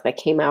nonfiction book that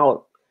came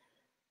out.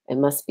 It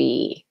must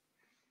be,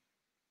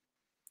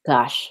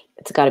 gosh,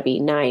 it's got to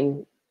be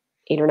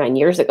 8 or 9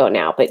 years ago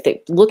now, but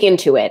look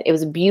into it. It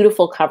was a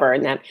beautiful cover,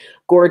 and that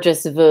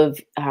gorgeous Veuve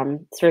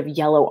sort of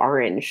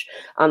yellow-orange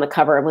on the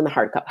cover when the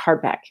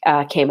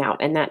hardback came out,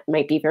 and that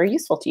might be very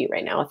useful to you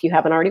right now if you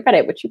haven't already read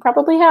it, which you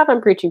probably have.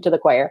 I'm preaching to the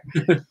choir.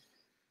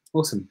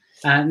 Awesome.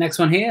 Next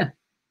one here.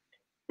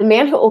 The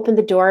man who opened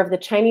the door of the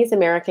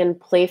Chinese-American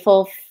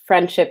Playful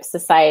Friendship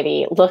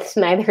Society looked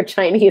neither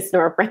Chinese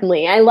nor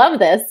friendly. I love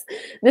this.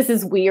 This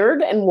is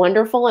weird and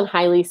wonderful and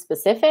highly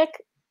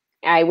specific.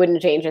 I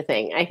wouldn't change a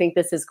thing. I think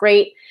this is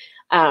great.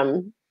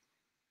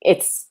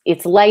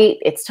 It's light.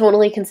 It's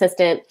tonally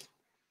consistent.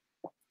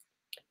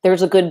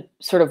 There's a good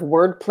sort of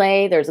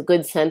wordplay. There's a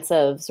good sense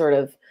of sort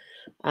of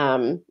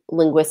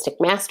linguistic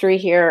mastery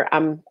here.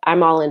 I'm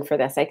all in for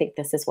this. I think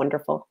this is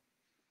wonderful.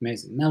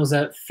 Amazing. That was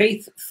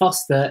Faith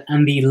Foster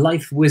and the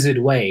Life Wizard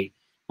Way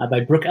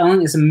by Brooke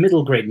Allen. It's a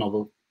middle grade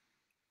novel.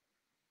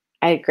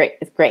 I agree.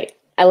 It's great.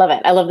 I love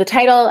it. I love the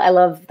title. I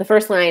love the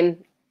first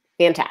line.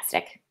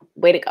 Fantastic.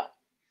 Way to go.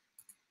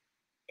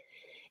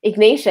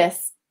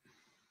 Ignatius,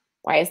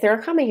 why is there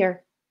a comma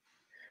here?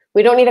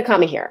 We don't need a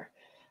comma here.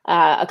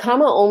 A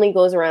comma only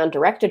goes around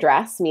direct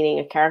address, meaning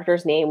a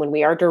character's name when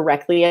we are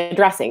directly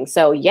addressing.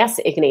 So yes,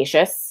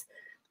 Ignatius,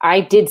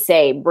 I did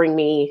say, bring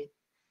me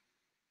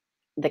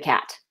the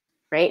cat,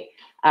 right?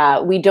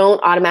 We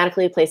don't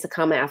automatically place a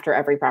comma after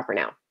every proper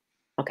noun.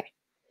 Okay.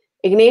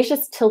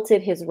 Ignatius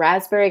tilted his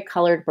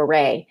raspberry-colored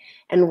beret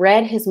and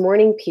read his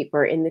morning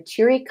paper in the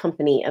cheery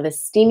company of a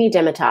steamy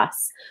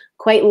demitasse,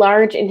 quite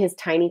large in his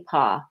tiny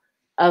paw,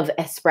 of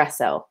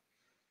espresso.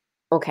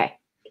 Okay,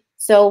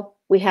 so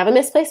we have a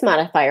misplaced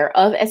modifier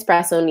of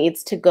espresso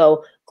needs to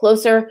go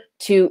closer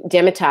to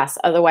demitasse.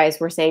 Otherwise,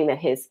 we're saying that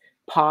his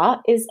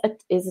paw is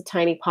a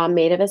tiny paw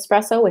made of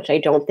espresso, which I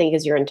don't think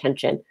is your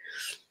intention.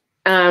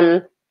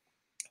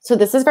 So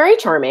this is very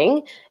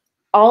charming.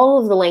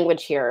 All of the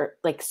language here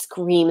like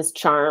screams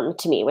charm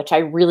to me, which I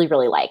really,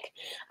 really like.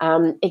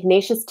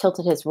 Ignatius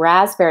tilted his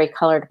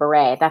raspberry-colored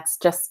beret. That's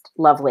just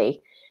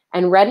lovely.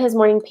 And read his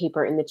morning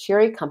paper in the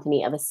cheery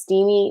company of a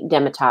steamy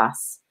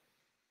demitasse.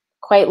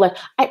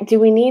 Do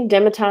we need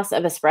demitasse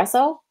of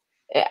espresso?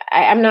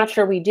 I'm not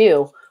sure we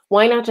do.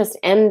 Why not just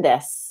end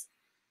this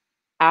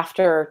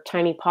after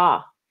tiny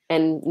paw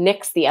and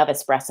nix the of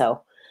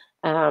espresso?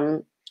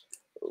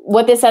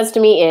 What this says to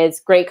me is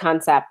great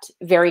concept,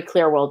 very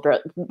clear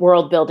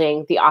world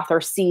building. The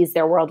author sees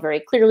their world very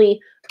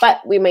clearly, but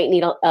we might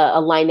need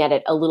a line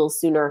edit a little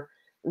sooner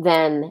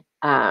than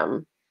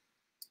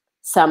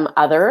some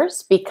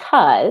others,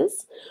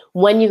 because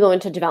when you go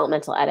into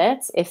developmental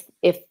edits,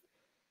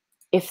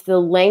 if the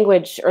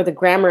language or the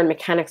grammar and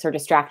mechanics are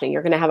distracting,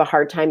 you're going to have a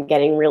hard time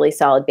getting really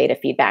solid beta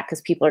feedback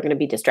because people are going to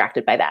be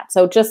distracted by that.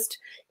 So just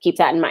keep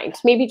that in mind.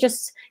 Maybe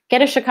just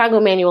get a Chicago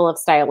Manual of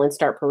Style and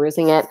start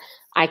perusing it.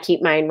 I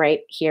keep mine right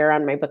here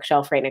on my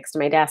bookshelf right next to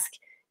my desk.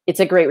 It's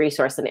a great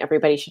resource and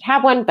everybody should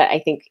have one, but I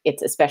think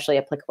it's especially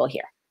applicable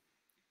here.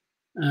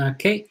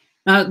 Okay.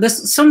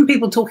 There's some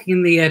people talking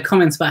in the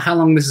comments about how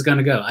long this is going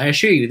to go. I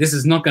assure you, this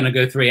is not going to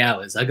go 3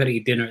 hours. I've got to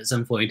eat dinner at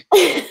some point.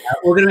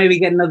 We're going to maybe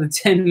get another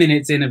 10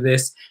 minutes in of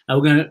this.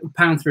 We're going to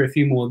pound through a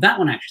few more. That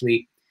one,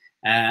 actually,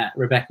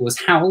 Rebecca, was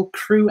Howl,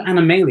 Crew,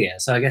 Animalia.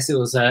 So I guess it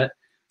was a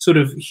sort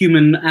of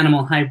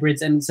human-animal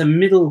hybrids, and it's a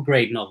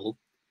middle-grade novel.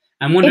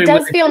 I'm wondering. It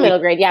does feel middle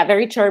grade. Yeah,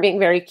 very charming,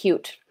 very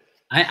cute.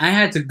 I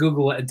had to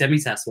Google what a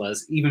demitasse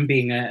was. Even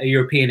being a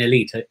European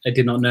elite, I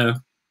did not know.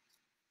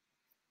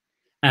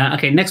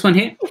 Okay, next one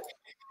here.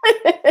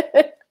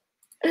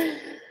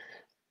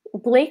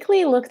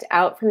 Blakely looked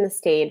out from the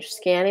stage,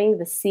 scanning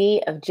the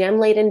sea of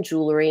gem-laden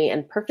jewelry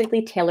and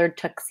perfectly tailored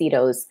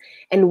tuxedos,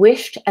 and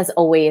wished, as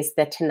always,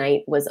 that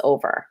tonight was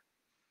over.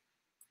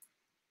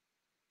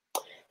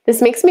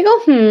 This makes me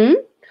go,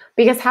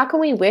 because how can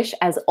we wish,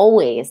 as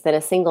always, that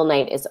a single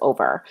night is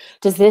over?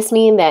 Does this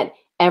mean that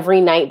every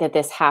night that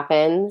this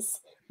happens,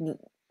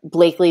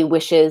 Blakely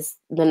wishes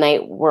the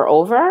night were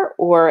over?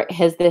 Or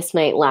has this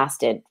night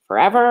lasted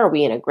forever? Are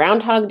we in a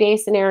Groundhog Day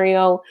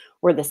scenario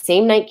where the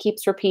same night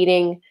keeps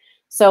repeating?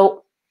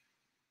 So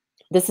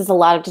This is a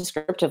lot of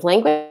descriptive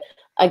language.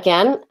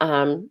 Again,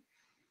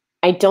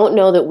 I don't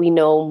know that we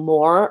know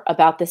more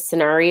about this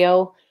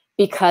scenario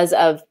because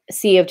of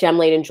sea of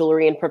gem-laden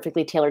jewelry and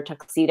perfectly tailored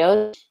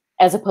tuxedos,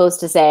 as opposed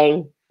to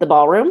saying the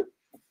ballroom,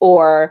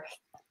 or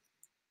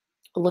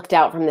looked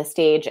out from the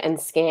stage and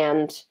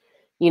scanned,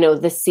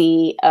 the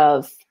sea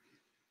of,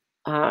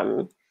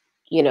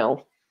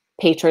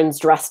 patrons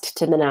dressed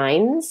to the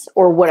nines,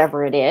 or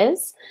whatever it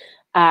is,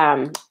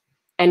 and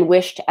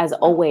wished, as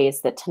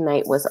always, that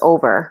tonight was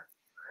over.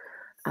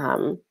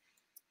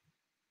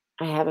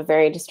 I have a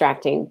very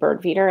distracting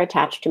bird feeder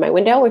attached to my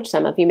window, which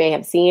some of you may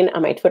have seen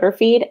on my Twitter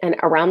feed. And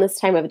around this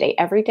time of day,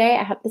 every day,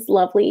 I have this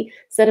lovely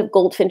set of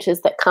goldfinches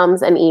that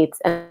comes and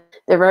eats. And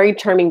they're very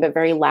charming, but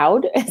very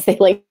loud as they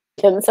like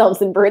themselves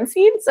in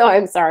birdseed. So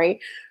I'm sorry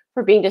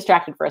for being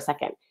distracted for a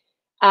second.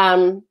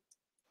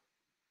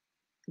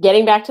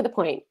 Getting back to the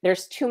point,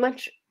 there's too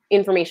much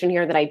information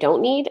here that I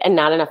don't need and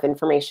not enough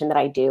information that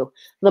I do.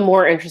 The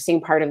more interesting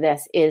part of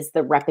this is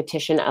the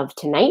repetition of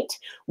tonight,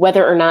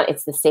 whether or not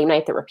it's the same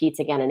night that repeats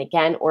again and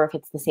again, or if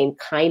it's the same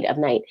kind of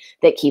night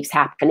that keeps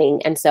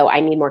happening. And so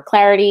I need more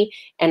clarity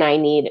and I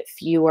need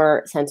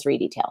fewer sensory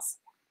details.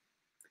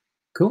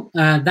 Cool.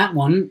 That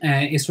one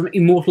is from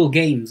Immortal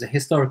Games, a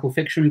historical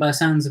fiction by the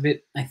sounds of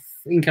it. I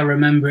think I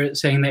remember it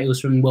saying that it was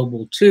from World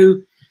War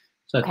II.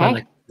 So I quite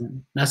like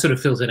that, sort of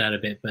fills it out a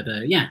bit, but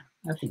yeah.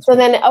 So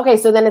then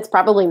it's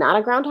probably not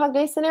a Groundhog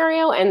Day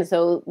scenario. And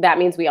so that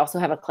means we also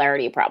have a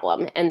clarity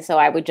problem. And so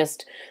I would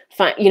just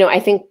find,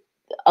 I think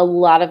a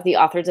lot of the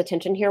author's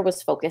attention here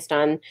was focused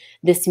on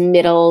this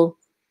middle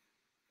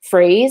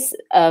phrase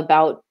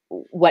about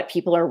what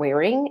people are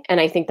wearing. And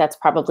I think that's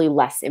probably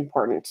less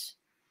important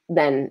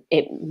than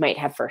it might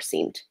have first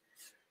seemed.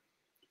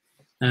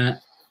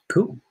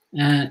 Cool.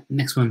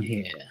 Next one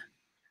here.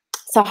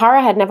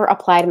 Sahara had never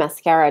applied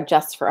mascara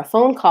just for a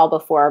phone call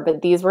before,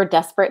 but these were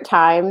desperate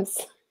times.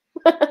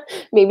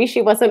 Maybe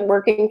she wasn't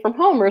working from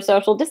home or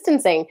social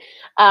distancing.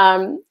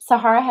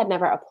 Sahara had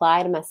never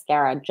applied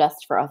mascara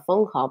just for a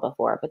phone call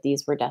before, but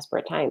these were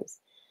desperate times.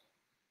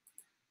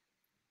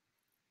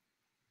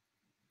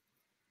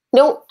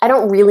 No, I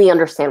don't really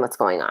understand what's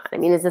going on. I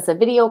mean, is this a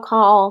video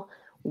call?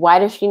 Why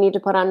does she need to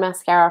put on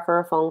mascara for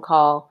a phone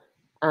call?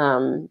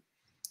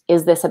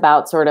 Is this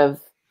about sort of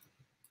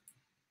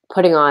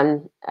putting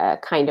on a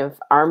kind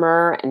of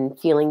armor and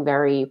feeling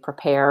very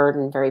prepared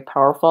and very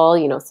powerful?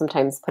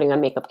 Sometimes putting on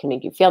makeup can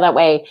make you feel that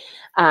way.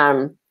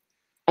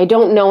 I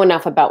don't know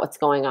enough about what's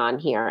going on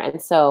here.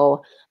 And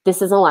so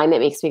this is a line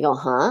that makes me go,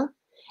 huh?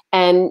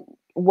 And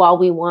while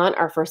we want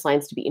our first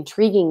lines to be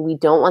intriguing, we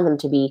don't want them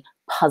to be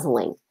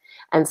puzzling.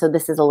 And so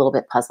this is a little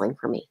bit puzzling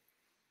for me.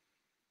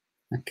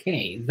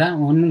 Okay, that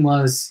one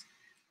was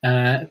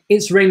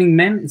It's Raining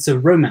Men. It's a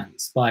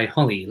romance by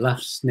Holly,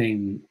 last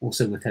name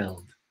also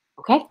withheld.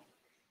 Okay.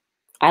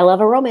 I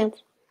love a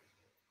romance.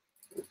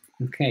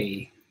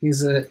 Okay.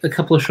 Here's a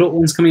couple of short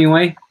ones coming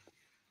away.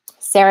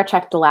 Sarah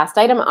checked the last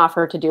item off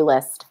her to-do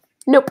list.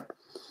 Nope.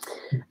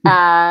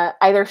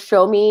 Either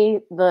show me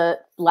the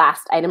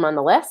last item on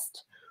the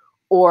list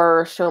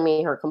or show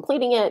me her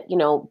completing it.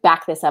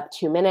 Back this up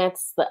 2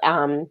 minutes.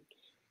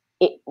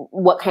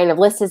 What kind of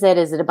list is it?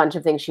 Is it a bunch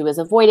of things she was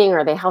avoiding?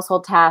 Are they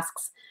household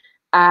tasks?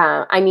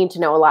 I need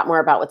to know a lot more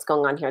about what's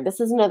going on here. This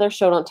is another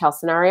show don't tell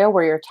scenario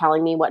where you're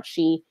telling me what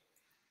she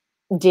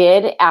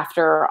did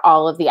after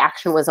all of the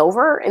action was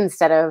over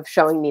instead of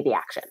showing me the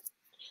action.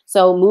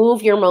 So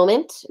move your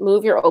moment,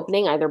 move your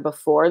opening either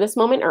before this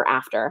moment or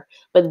after,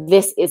 but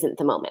this isn't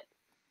the moment.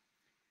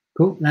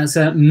 Cool. That's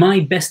My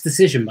Best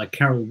Decision by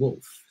Carol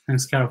Wolfe.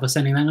 Thanks, Carol, for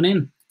sending that one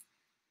in.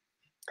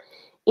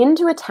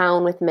 Into a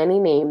town with many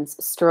names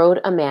strode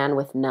a man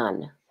with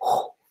none.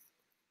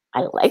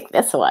 I like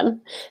this one.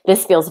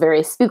 This feels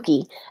very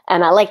spooky,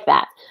 and I like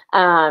that.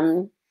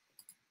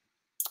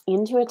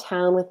 Into a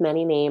town with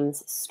many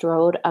names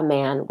strode a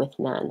man with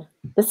none.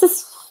 This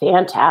is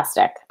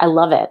fantastic. I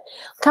love it.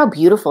 Look how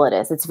beautiful it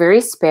is. It's very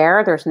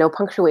spare. There's no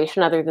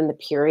punctuation other than the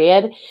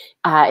period.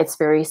 It's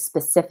very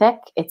specific.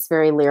 It's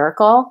very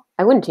lyrical.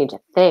 I wouldn't change a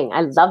thing.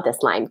 I love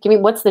this line.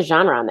 What's the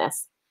genre on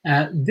this?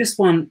 This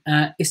one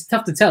is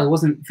tough to tell. It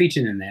wasn't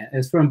featured in there.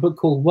 It's from a book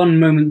called One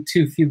Moment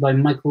Too Few by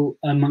Michael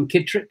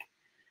Monkitrick.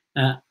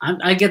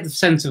 I get the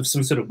sense of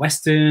some sort of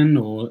Western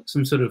or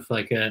some sort of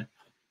like a...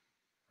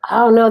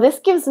 Oh no, this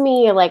gives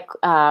me like,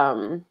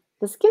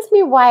 this gives me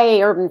YA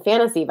urban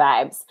fantasy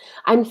vibes.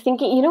 I'm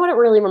thinking, you know what it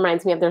really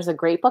reminds me of? There's a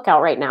great book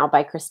out right now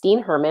by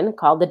Christine Herman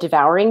called The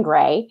Devouring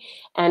Gray,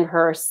 and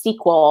her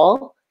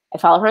sequel, I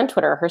follow her on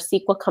Twitter, her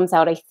sequel comes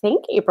out, I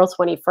think, April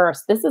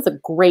 21st. This is a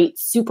great,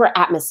 super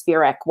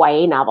atmospheric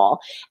YA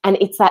novel. And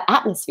it's that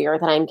atmosphere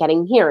that I'm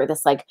getting here,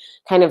 this like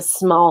kind of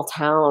small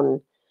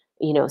town,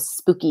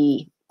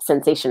 spooky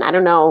sensation. I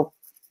don't know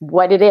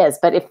what it is,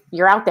 but if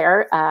you're out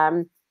there,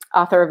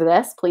 author of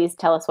this, please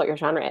tell us what your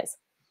genre is.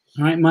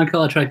 All right,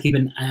 Michael, I'll try to keep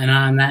an eye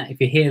on that. If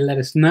you're here, let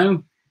us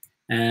know.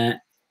 There's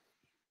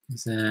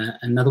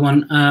another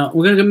one.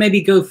 We're going to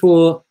maybe go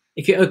for,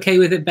 if you're okay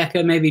with it,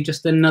 Becca, maybe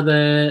just do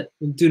another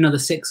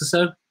 6 or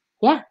so.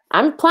 Yeah,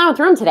 I'm plowing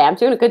through them today. I'm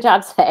doing a good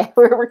job today.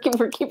 We're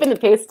keeping the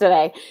pace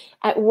today.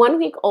 At 1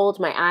 week old,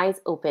 my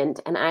eyes opened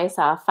and I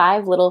saw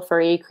 5 little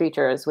furry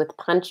creatures with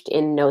punched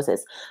in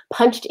noses.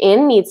 Punched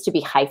in needs to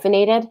be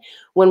hyphenated.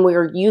 When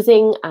we're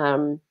using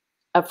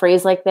a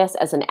phrase like this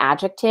as an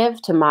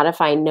adjective to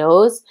modify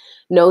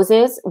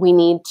noses, we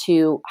need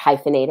to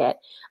hyphenate it.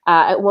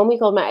 At 1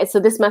 week old, so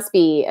this must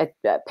be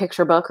a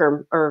picture book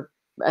or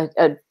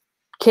a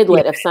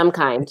kidlit of some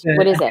kind.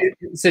 What is it?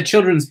 It's a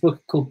children's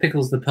book called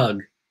Pickles the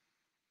Pug.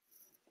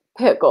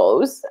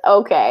 Pickles.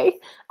 Okay.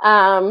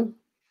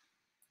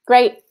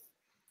 Great.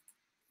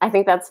 I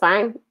think that's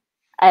fine.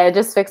 I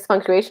just fixed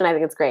punctuation. I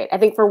think it's great. I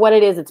think for what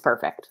it is, it's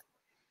perfect.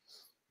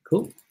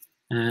 Cool.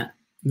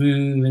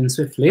 Moving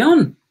swiftly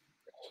on.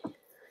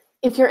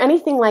 If you're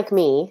anything like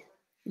me,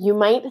 you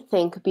might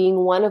think being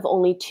one of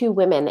only 2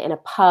 women in a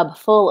pub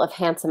full of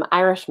handsome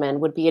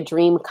Irishmen would be a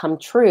dream come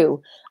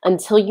true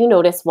until you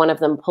notice one of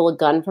them pull a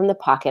gun from the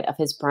pocket of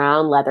his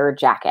brown leather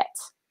jacket.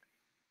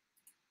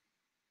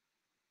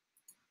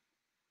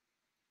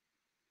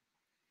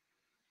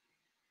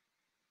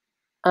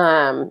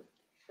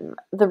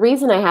 The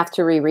reason I have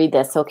to reread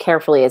this so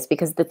carefully is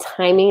because the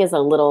timing is a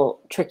little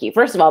tricky.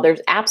 First of all,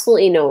 there's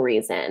absolutely no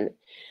reason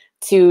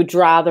to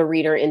draw the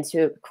reader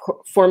into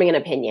forming an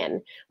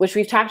opinion, which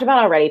we've talked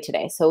about already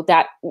today. So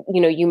that,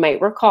 you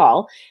might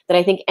recall that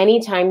I think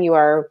anytime you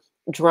are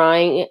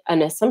drawing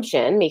an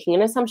assumption, making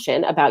an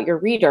assumption about your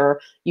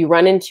reader, you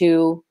run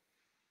into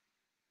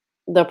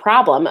the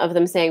problem of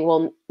them saying,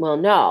 well,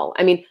 no.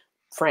 I mean,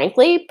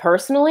 frankly,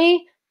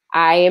 personally,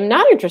 I am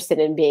not interested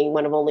in being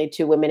one of only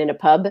 2 women in a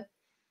pub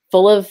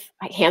full of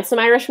handsome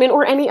Irishmen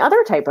or any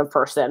other type of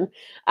person.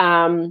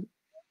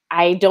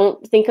 I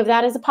don't think of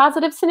that as a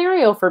positive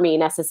scenario for me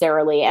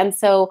necessarily. And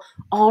so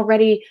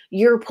already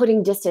you're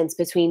putting distance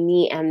between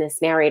me and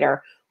this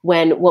narrator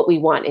when what we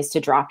want is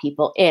to draw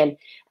people in.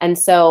 And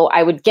so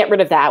I would get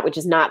rid of that, which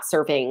is not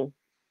serving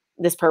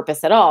this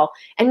purpose at all,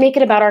 and make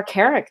it about our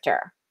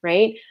character,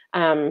 right?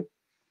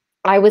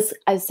 I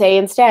say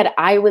instead,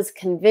 I was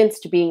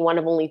convinced being one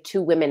of only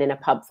 2 women in a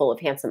pub full of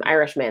handsome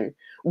Irishmen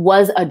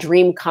was a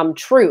dream come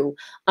true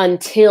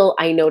until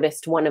I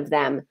noticed one of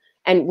them.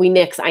 And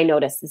I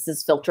noticed this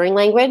is filtering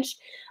language.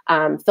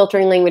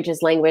 Filtering language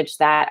is language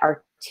that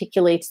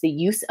articulates the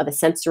use of a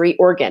sensory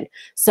organ.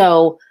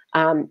 So,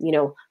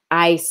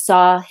 I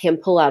saw him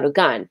pull out a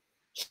gun.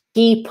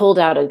 He pulled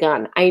out a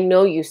gun. I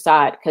know you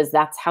saw it because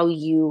that's how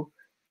you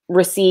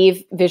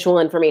receive visual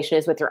information,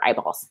 is with your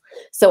eyeballs.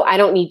 So I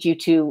don't need you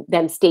to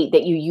then state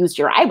that you used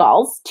your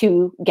eyeballs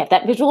to get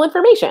that visual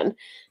information.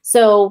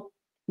 So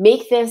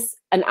make this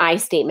an I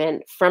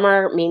statement from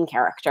our main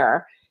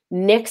character,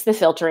 nix the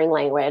filtering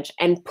language,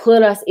 and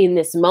put us in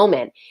this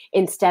moment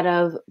instead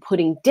of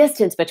putting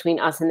distance between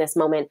us and this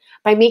moment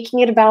by making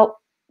it about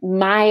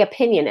my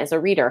opinion as a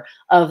reader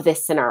of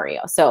this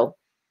scenario. So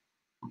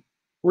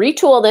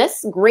retool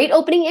this. Great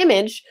opening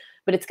image,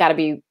 but it's got to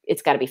be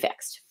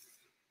fixed.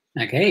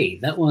 Okay,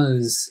 that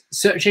was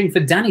Searching for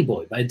Danny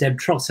Boy by Deb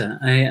Trotter,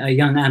 a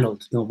young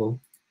adult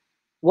novel.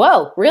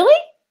 Whoa, really?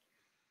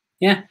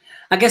 Yeah,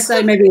 I guess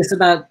maybe it's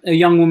about a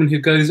young woman who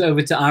goes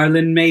over to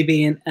Ireland,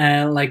 maybe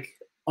like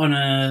on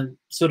a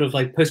sort of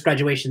like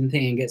post-graduation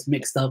thing and gets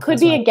mixed up. Could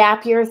be a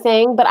gap year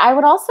thing, but I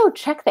would also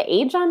check the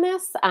age on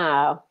this.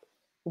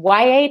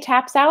 YA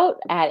taps out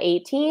at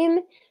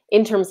 18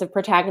 in terms of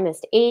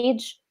protagonist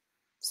age.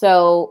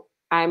 So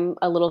I'm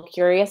a little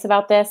curious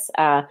about this.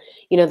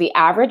 The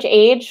average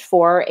age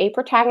for a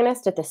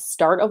protagonist at the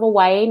start of a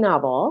YA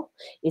novel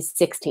is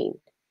 16.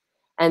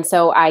 And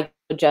so I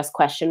would just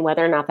question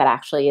whether or not that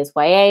actually is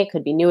YA.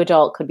 Could be new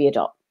adult, could be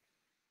adult.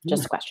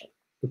 Just a question.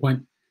 Good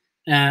point.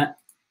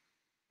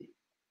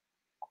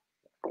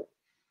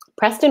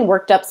 Preston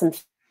worked up some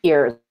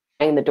fears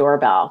ringing the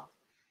doorbell.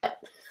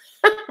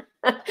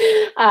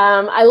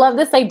 I love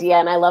this idea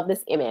and I love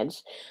this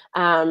image.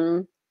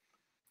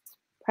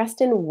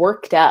 Preston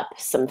worked up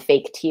some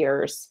fake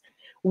tears.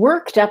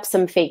 Worked up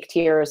some fake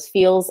tears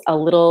feels a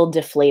little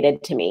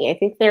deflated to me. I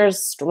think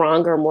there's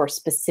stronger, more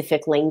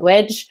specific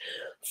language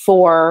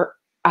for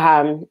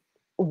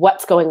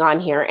what's going on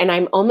here. And I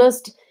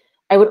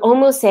would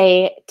almost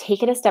say,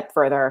 take it a step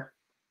further.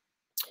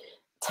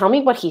 Tell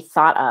me what he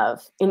thought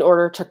of in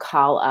order to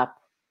call up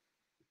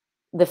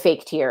the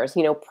fake tears.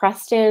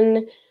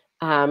 Preston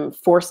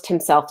forced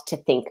himself to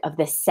think of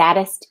the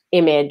saddest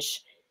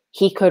image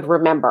he could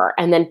remember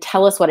and then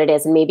tell us what it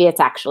is. And maybe it's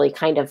actually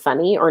kind of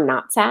funny or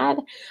not sad.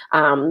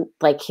 I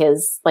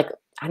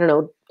don't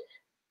know,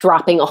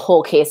 dropping a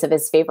whole case of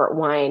his favorite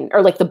wine,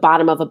 or like the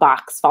bottom of a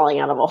box falling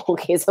out of a whole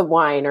case of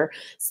wine, or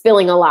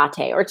spilling a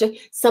latte, or just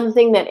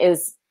something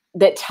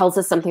that tells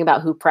us something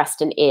about who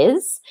Preston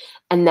is,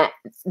 and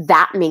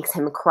that makes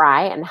him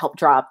cry and help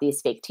draw up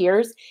these fake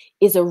tears,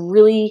 is a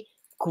really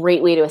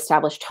great way to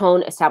establish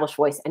tone, establish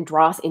voice, and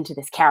draw us into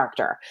this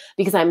character,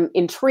 because I'm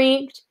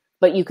intrigued,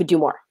 but you could do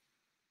more.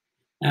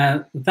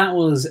 That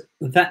was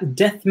That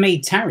Death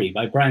May Tarry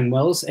by Brian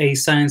Wells, a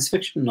science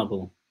fiction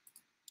novel.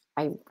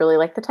 I really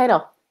like the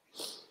title.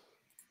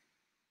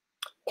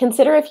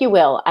 Consider, if you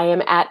will, I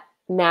am at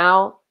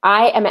now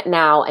I am at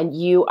now and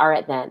you are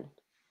at then.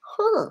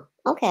 Huh.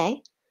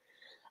 Okay.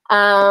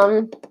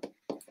 Um,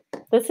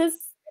 this is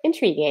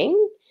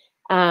intriguing.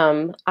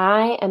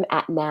 I am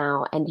at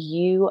now and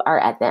you are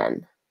at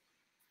then.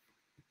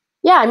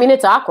 Yeah, I mean,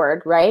 it's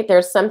awkward, right?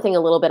 There's something a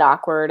little bit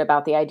awkward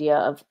about the idea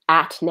of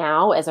at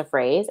now as a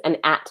phrase and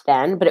at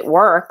then, but it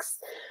works.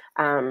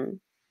 Um,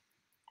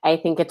 I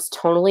think it's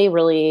tonally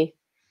really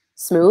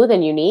smooth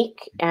and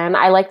unique, and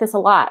I like this a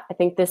lot. I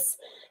think this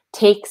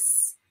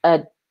takes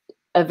a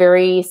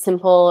very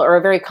simple or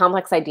a very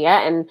complex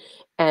idea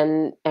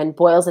and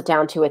boils it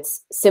down to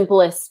its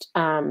simplest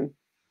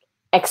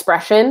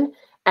expression.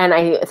 And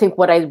I think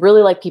what I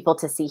really like people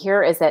to see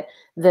here is that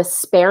the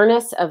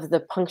spareness of the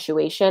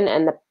punctuation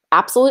and the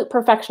absolute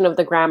perfection of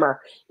the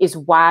grammar is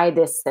why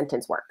this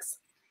sentence works.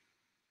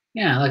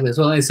 Yeah, I like this.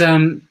 Well, it's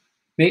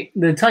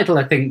the title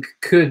I think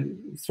could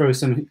throw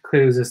some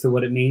clues as to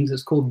what it means.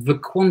 It's called The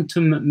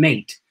Quantum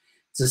Mate.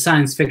 It's a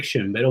science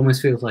fiction, but it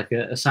almost feels like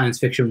a science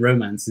fiction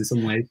romance in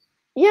some ways.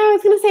 Yeah, I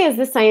was going to say, is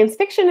this science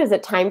fiction? Is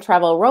it time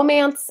travel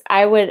romance?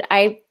 I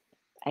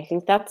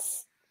think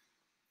that's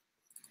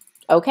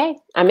okay.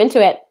 I'm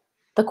into it.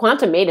 The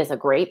Quantum Mate is a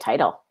great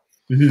title.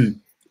 Mm-hmm.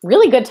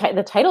 Really good.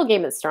 The title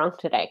game is strong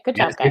today. Good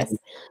job, guys.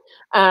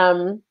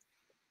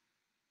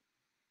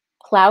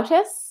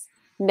 Plautus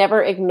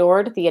never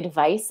ignored the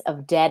advice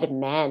of dead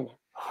men.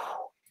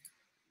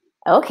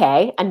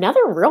 Okay, another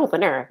real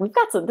winner. We've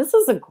got some. This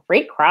is a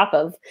great crop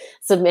of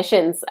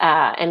submissions,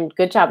 and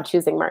good job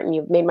choosing, Martin.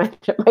 You've made my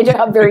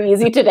job very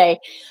easy today.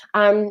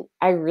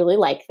 I really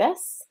like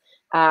this.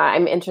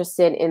 I'm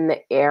interested in the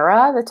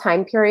era, the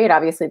time period.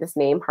 Obviously, this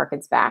name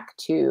harkens back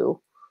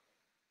to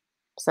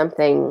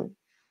something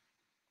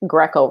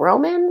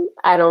Greco-Roman.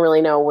 I don't really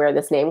know where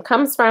this name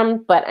comes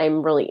from, but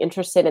I'm really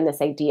interested in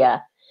this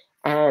idea,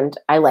 and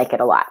I like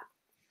it a lot.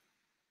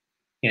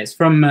 Yeah, it's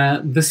from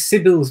the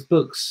Sibyl's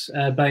books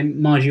by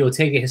Margie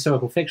Ortega,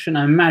 historical fiction.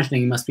 I'm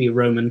imagining it must be a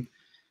Roman,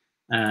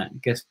 I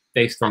guess,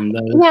 based on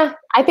those. Yeah,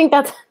 I think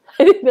that's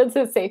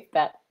a safe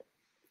bet.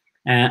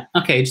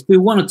 Okay, just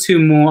do one or two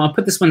more. I'll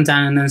put this one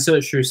down and then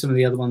search through some of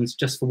the other ones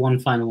just for one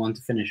final one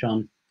to finish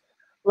on.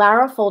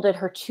 Lara folded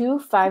her 2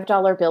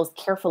 $5 bills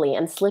carefully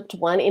and slipped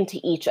one into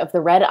each of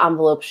the red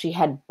envelopes she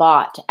had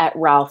bought at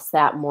Ralph's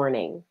that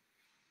morning.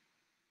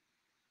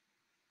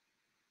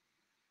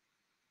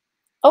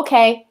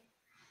 Okay,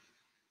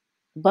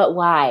 but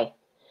why?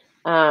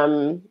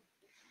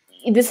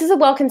 This is a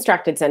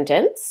well-constructed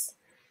sentence.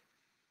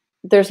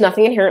 There's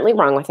nothing inherently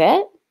wrong with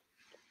it.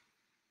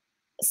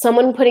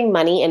 Someone putting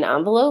money in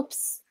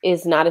envelopes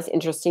is not as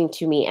interesting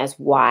to me as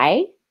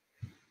why.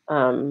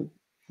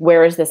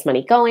 Where is this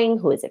money going?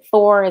 Who is it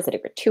for? Is it a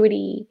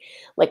gratuity?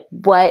 Like,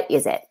 what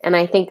is it? And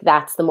I think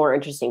that's the more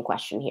interesting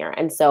question here.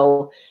 And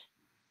so,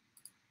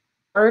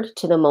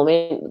 to the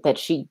moment that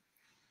she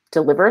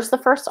delivers the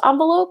first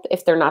envelope,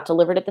 if they're not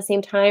delivered at the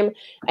same time,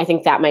 I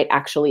think that might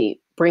actually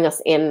bring us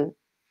in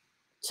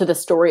to the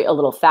story a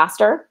little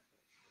faster.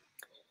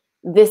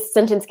 This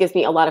sentence gives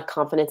me a lot of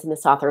confidence in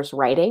this author's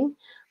writing,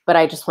 but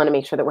I just want to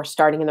make sure that we're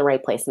starting in the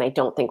right place, and I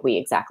don't think we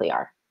exactly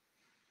are.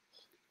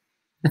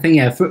 I think,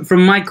 yeah,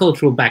 from my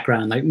cultural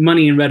background, like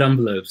money in red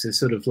envelopes is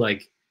sort of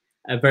like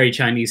a very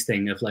Chinese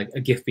thing of like a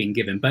gift being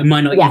given, but it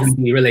might not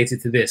even be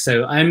related to this.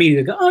 So I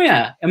immediately go, oh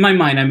yeah, in my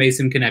mind, I made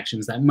some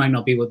connections that might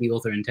not be what the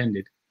author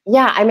intended.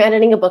 Yeah, I'm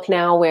editing a book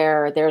now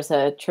where there's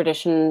a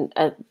tradition,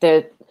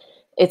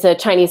 it's a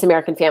Chinese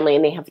American family,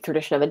 and they have a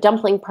tradition of a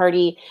dumpling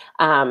party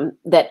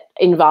that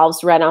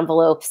involves red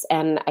envelopes.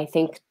 And I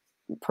think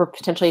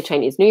potentially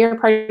Chinese New Year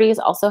parties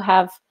also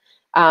have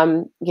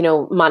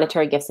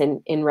monetary gifts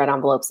in red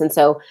envelopes. And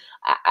so,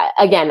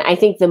 again, I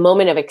think the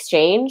moment of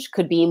exchange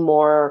could be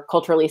more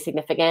culturally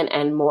significant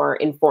and more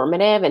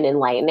informative and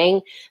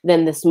enlightening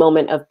than this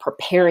moment of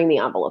preparing the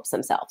envelopes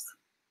themselves.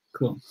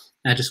 Cool.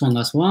 Just one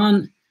last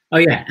one. Oh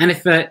yeah, and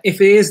if it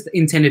is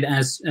intended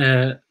as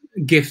a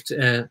gift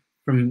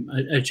from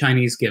a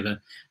Chinese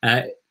giver,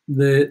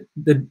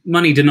 the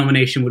money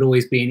denomination would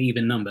always be an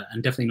even number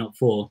and definitely not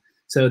 4.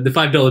 So the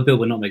 $5 bill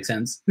would not make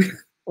sense.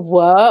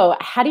 Whoa!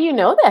 How do you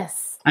know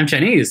this? I'm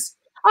Chinese.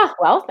 Oh,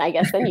 well, I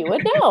guess then you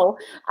would know.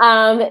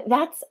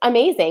 That's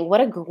amazing.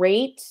 What a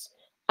great,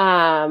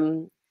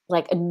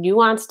 like a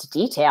nuanced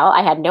detail.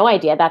 I had no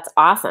idea. That's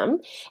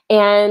awesome.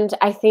 And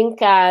I think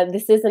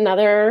this is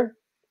another,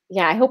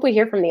 yeah, I hope we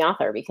hear from the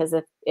author, because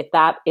if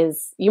that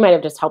is, you might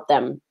have just helped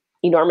them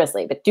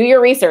enormously. But do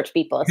your research,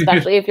 people,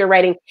 especially if you're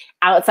writing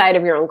outside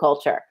of your own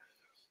culture.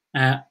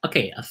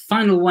 Okay, a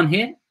final one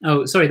here.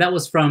 Oh, sorry, that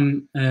was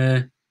from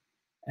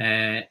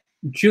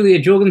Julia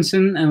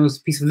Jorgensen, and it was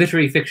a piece of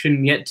literary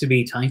fiction yet to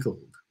be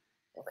titled.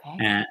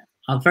 Okay.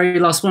 Our very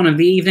last one of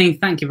the evening.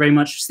 Thank you very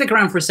much. Stick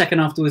around for a second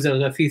afterwards. I've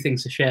got a few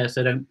things to share,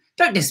 so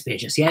don't disappear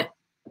just yet.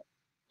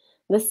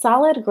 The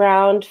solid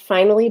ground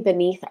finally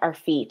beneath our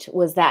feet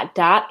was that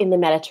dot in the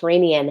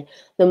Mediterranean,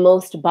 the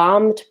most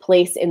bombed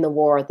place in the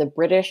war, the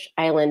British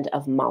island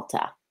of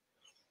Malta.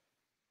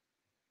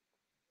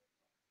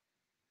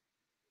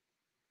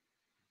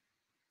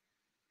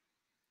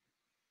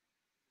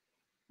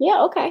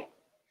 Yeah, okay.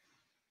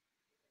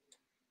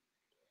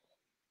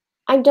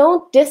 I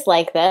don't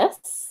dislike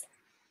this.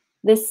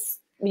 This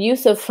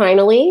use of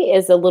finally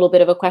is a little bit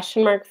of a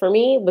question mark for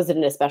me. Was it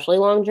an especially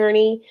long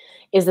journey?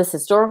 Is this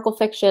historical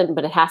fiction?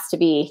 But it has to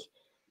be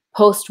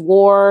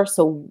post-war.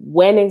 So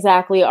when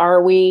exactly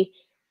are we?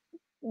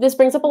 This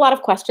brings up a lot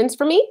of questions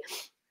for me.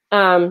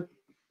 And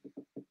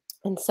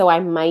so I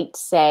might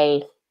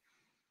say,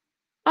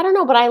 I don't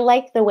know, but I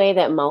like the way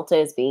that Malta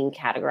is being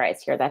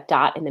categorized here, that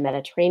dot in the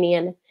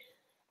Mediterranean,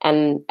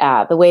 and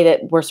the way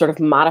that we're sort of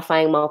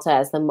modifying Malta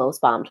as the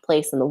most bombed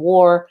place in the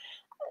war.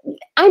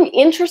 I'm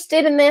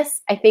interested in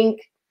this. I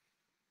think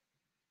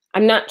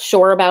I'm not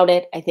sure about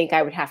it. I think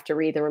I would have to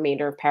read the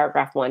remainder of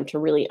paragraph 1 to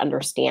really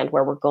understand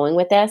where we're going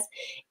with this.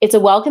 It's a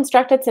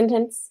well-constructed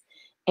sentence,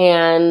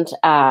 and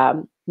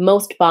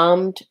most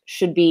bombed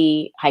should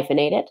be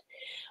hyphenated.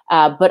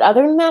 But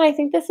other than that, I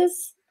think this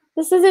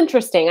is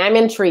interesting. I'm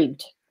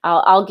intrigued.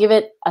 I'll give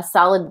it a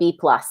solid B+.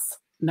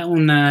 That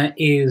one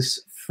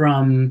is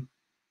from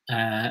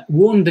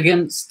Warned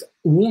Against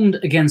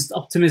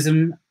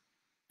Optimism,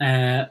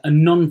 a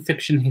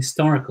non-fiction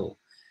historical.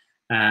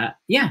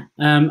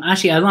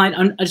 Actually,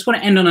 I just want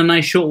to end on a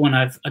nice short one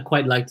I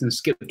quite liked and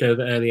skipped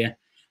over earlier.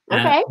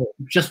 Okay.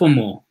 Just one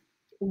more.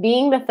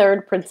 Being the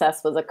third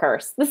princess was a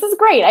curse. This is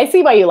great. I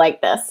see why you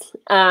like this.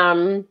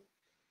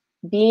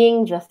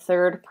 Being the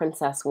third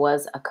princess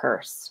was a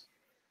curse.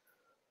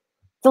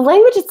 The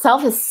language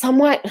itself is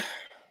somewhat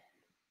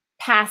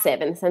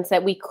passive in the sense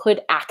that we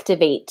could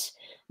activate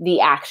the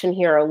action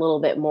here a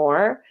little bit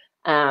more.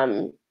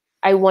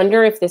 I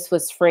wonder if this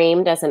was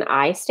framed as an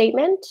I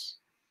statement.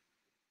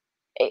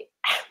 It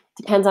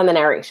depends on the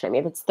narration. I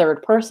mean, if it's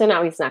third person,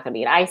 obviously it's not going to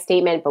be an I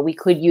statement, but we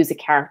could use a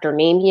character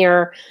name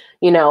here.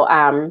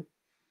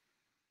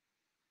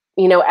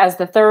 As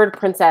the third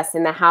princess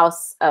in the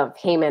house of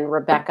Heyman,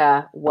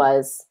 Rebecca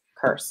was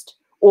cursed.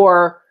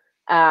 Or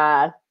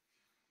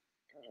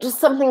just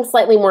something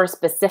slightly more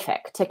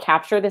specific to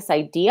capture this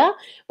idea,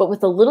 but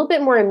with a little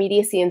bit more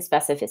immediacy and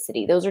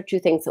specificity. Those are two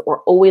things that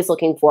we're always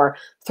looking for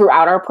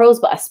throughout our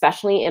prose, but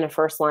especially in a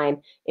first line: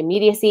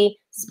 immediacy,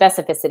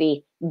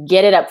 specificity,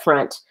 get it up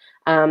front.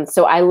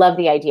 So I love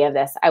the idea of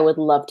this. I would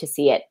love to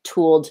see it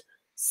tooled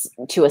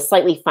to a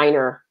slightly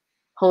finer,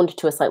 honed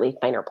to a slightly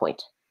finer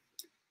point.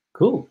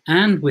 Cool.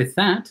 And with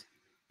that,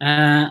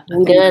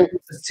 done.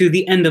 To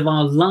the end of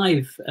our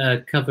live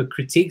cover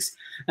critiques.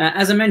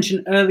 As I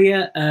mentioned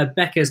earlier,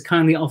 Becca has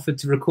kindly offered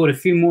to record a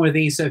few more of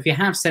these. So if you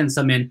have sent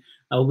some in,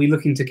 I'll be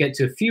looking to get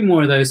to a few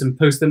more of those and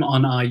post them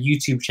on our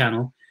YouTube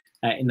channel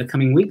in the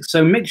coming weeks.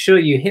 So make sure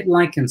you hit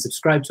like and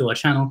subscribe to our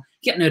channel,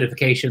 get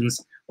notifications,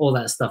 all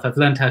that stuff. I've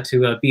learned how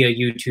to be a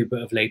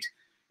YouTuber of late.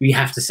 We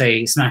have to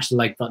say smash the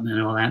like button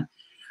and all that.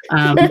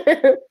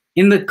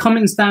 In the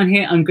comments down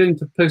here, I'm going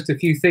to post a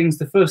few things.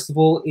 The first of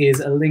all is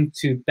a link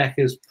to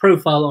Becca's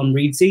profile on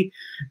Reedsy.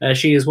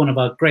 She is one of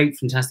our great,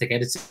 fantastic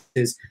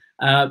editors.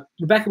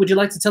 Rebecca, would you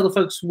like to tell the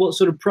folks what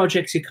sort of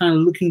projects you're kind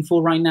of looking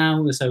for right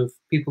now, so if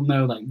people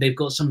know like they've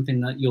got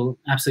something that you'll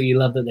absolutely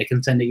love, that they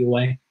can send it your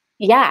way?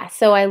 Yeah,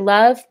 so I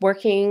love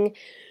working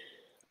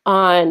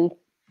on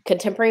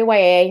contemporary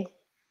YA,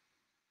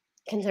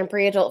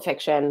 contemporary adult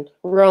fiction,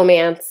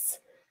 romance.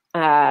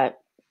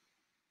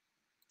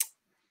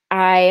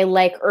 I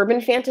like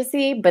urban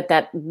fantasy, but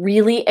that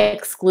really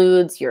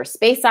excludes your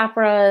space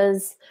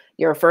operas,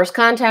 your first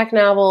contact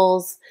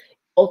novels,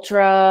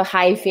 ultra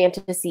high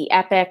fantasy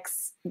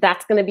epics.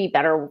 That's going to be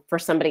better for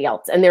somebody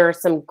else. And there are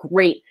some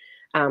great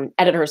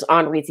editors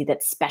on Reedsy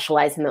that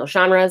specialize in those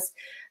genres.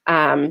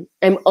 I'm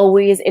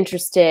always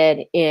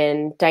interested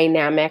in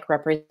dynamic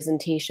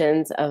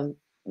representations of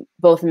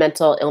both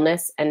mental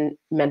illness and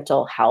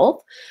mental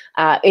health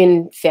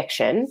in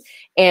fiction.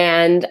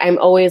 And I'm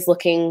always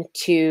looking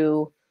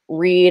to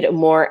read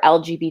more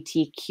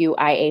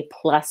LGBTQIA+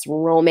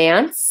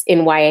 romance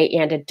in YA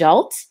and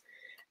adult.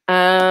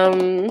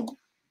 I'm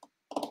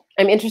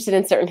interested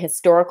in certain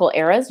historical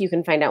eras. You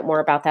can find out more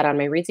about that on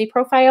my Reedsy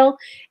profile.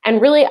 And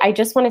really, I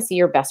just want to see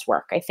your best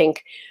work. I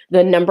think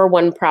the number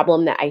one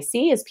problem that I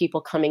see is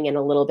people coming in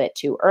a little bit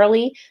too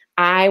early.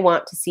 I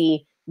want to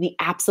see the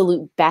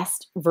absolute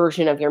best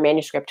version of your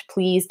manuscript.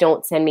 Please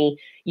don't send me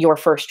your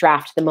first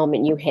draft the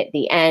moment you hit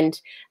the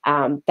end.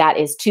 That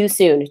is too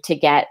soon to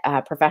get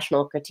a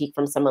professional critique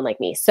from someone like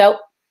me. So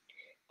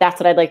that's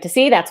what I'd like to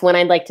see. That's when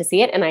I'd like to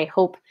see it. And I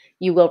hope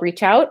you will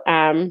reach out.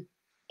 Can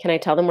I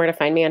tell them where to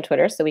find me on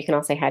Twitter so we can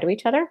all say hi to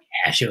each other?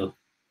 Yeah, sure.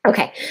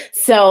 Okay.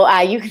 So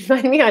you can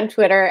find me on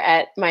Twitter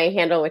at my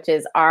handle, which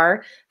is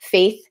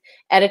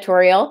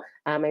rfaitheditorial.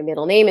 My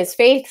middle name is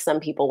Faith. Some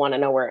people want to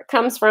know where it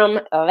comes from.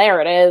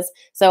 There it is.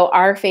 So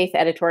our Faith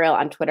Editorial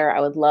on Twitter.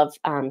 I would love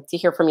to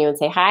hear from you and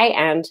say hi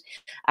and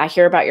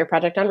hear about your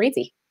project on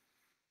Reedsy.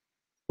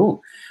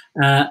 Cool.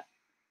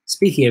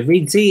 Speaking of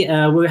Reedsy,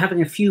 we're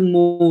having a few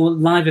more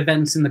live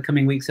events in the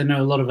coming weeks. I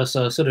know a lot of us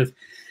are sort of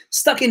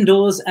stuck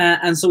indoors,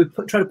 and so we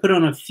try to put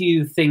on a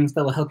few things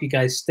that will help you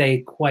guys stay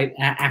quite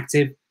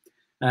active.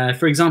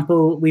 For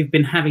example, we've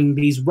been having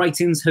these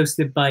write-ins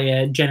hosted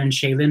by Jen and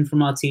Shaylin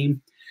from our team.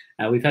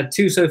 We've had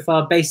 2 so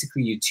far.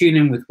 Basically, you tune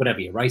in with whatever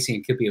you're writing.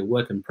 It could be a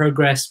work in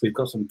progress. We've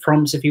got some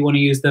prompts if you want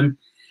to use them.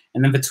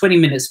 And then for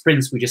 20-minute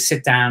sprints, we just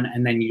sit down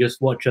and then you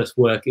just watch us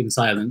work in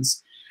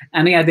silence.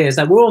 And the idea is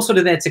that we're all sort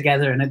of there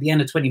together, and at the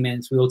end of 20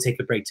 minutes, we all take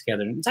a break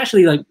together. And it's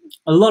actually like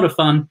a lot of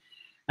fun,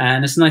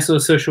 and it's a nice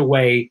little social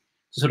way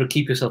to sort of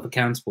keep yourself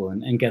accountable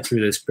and get through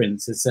those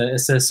sprints.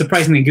 It's a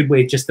surprisingly good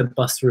way just to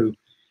bust through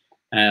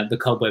the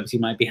cobwebs you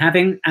might be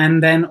having.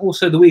 And then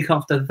also the week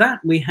after that,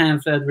 we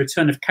have the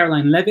return of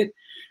Caroline Levitt,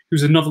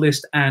 who's a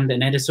novelist and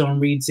an editor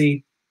on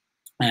Reedsy.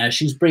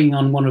 She's bringing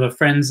on one of her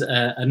friends,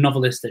 a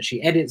novelist that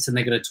she edits, and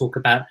they're going to talk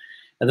about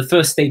the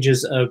first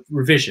stages of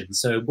revision.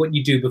 So what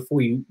you do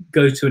before you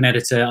go to an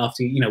editor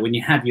after, when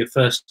you have your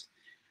first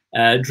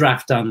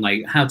draft done,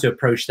 like how to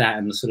approach that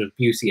and the sort of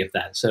beauty of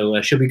that. So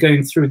she'll be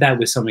going through that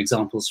with some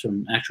examples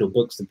from actual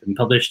books that have been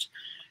published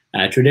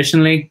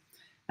traditionally.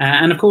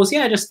 And of course,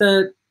 just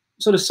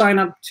sort of sign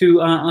up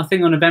to our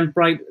thing on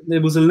Eventbrite. There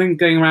was a link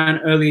going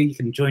around earlier. You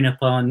can join up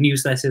our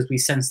newsletters. We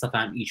send stuff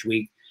out each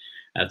week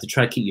to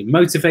try to keep you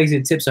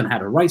motivated, tips on how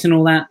to write and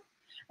all that.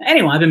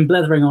 Anyway, I've been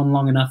blethering on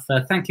long enough.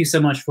 Thank you so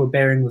much for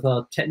bearing with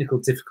our technical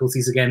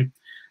difficulties again.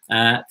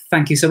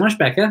 Thank you so much,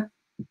 Becca.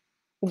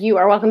 You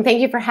are welcome. Thank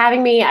you for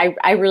having me.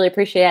 I really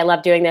appreciate it. I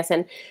love doing this.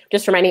 And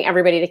just reminding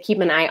everybody to keep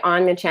an eye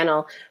on the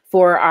channel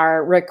for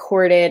our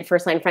recorded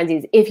First Line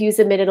Frenzies. If you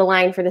submitted a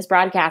line for this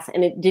broadcast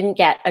and it didn't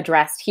get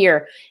addressed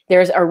here,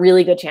 there's a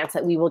really good chance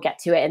that we will get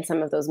to it in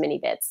some of those mini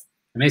bits.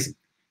 Amazing.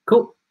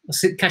 Cool.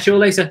 I'll catch you all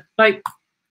later. Bye.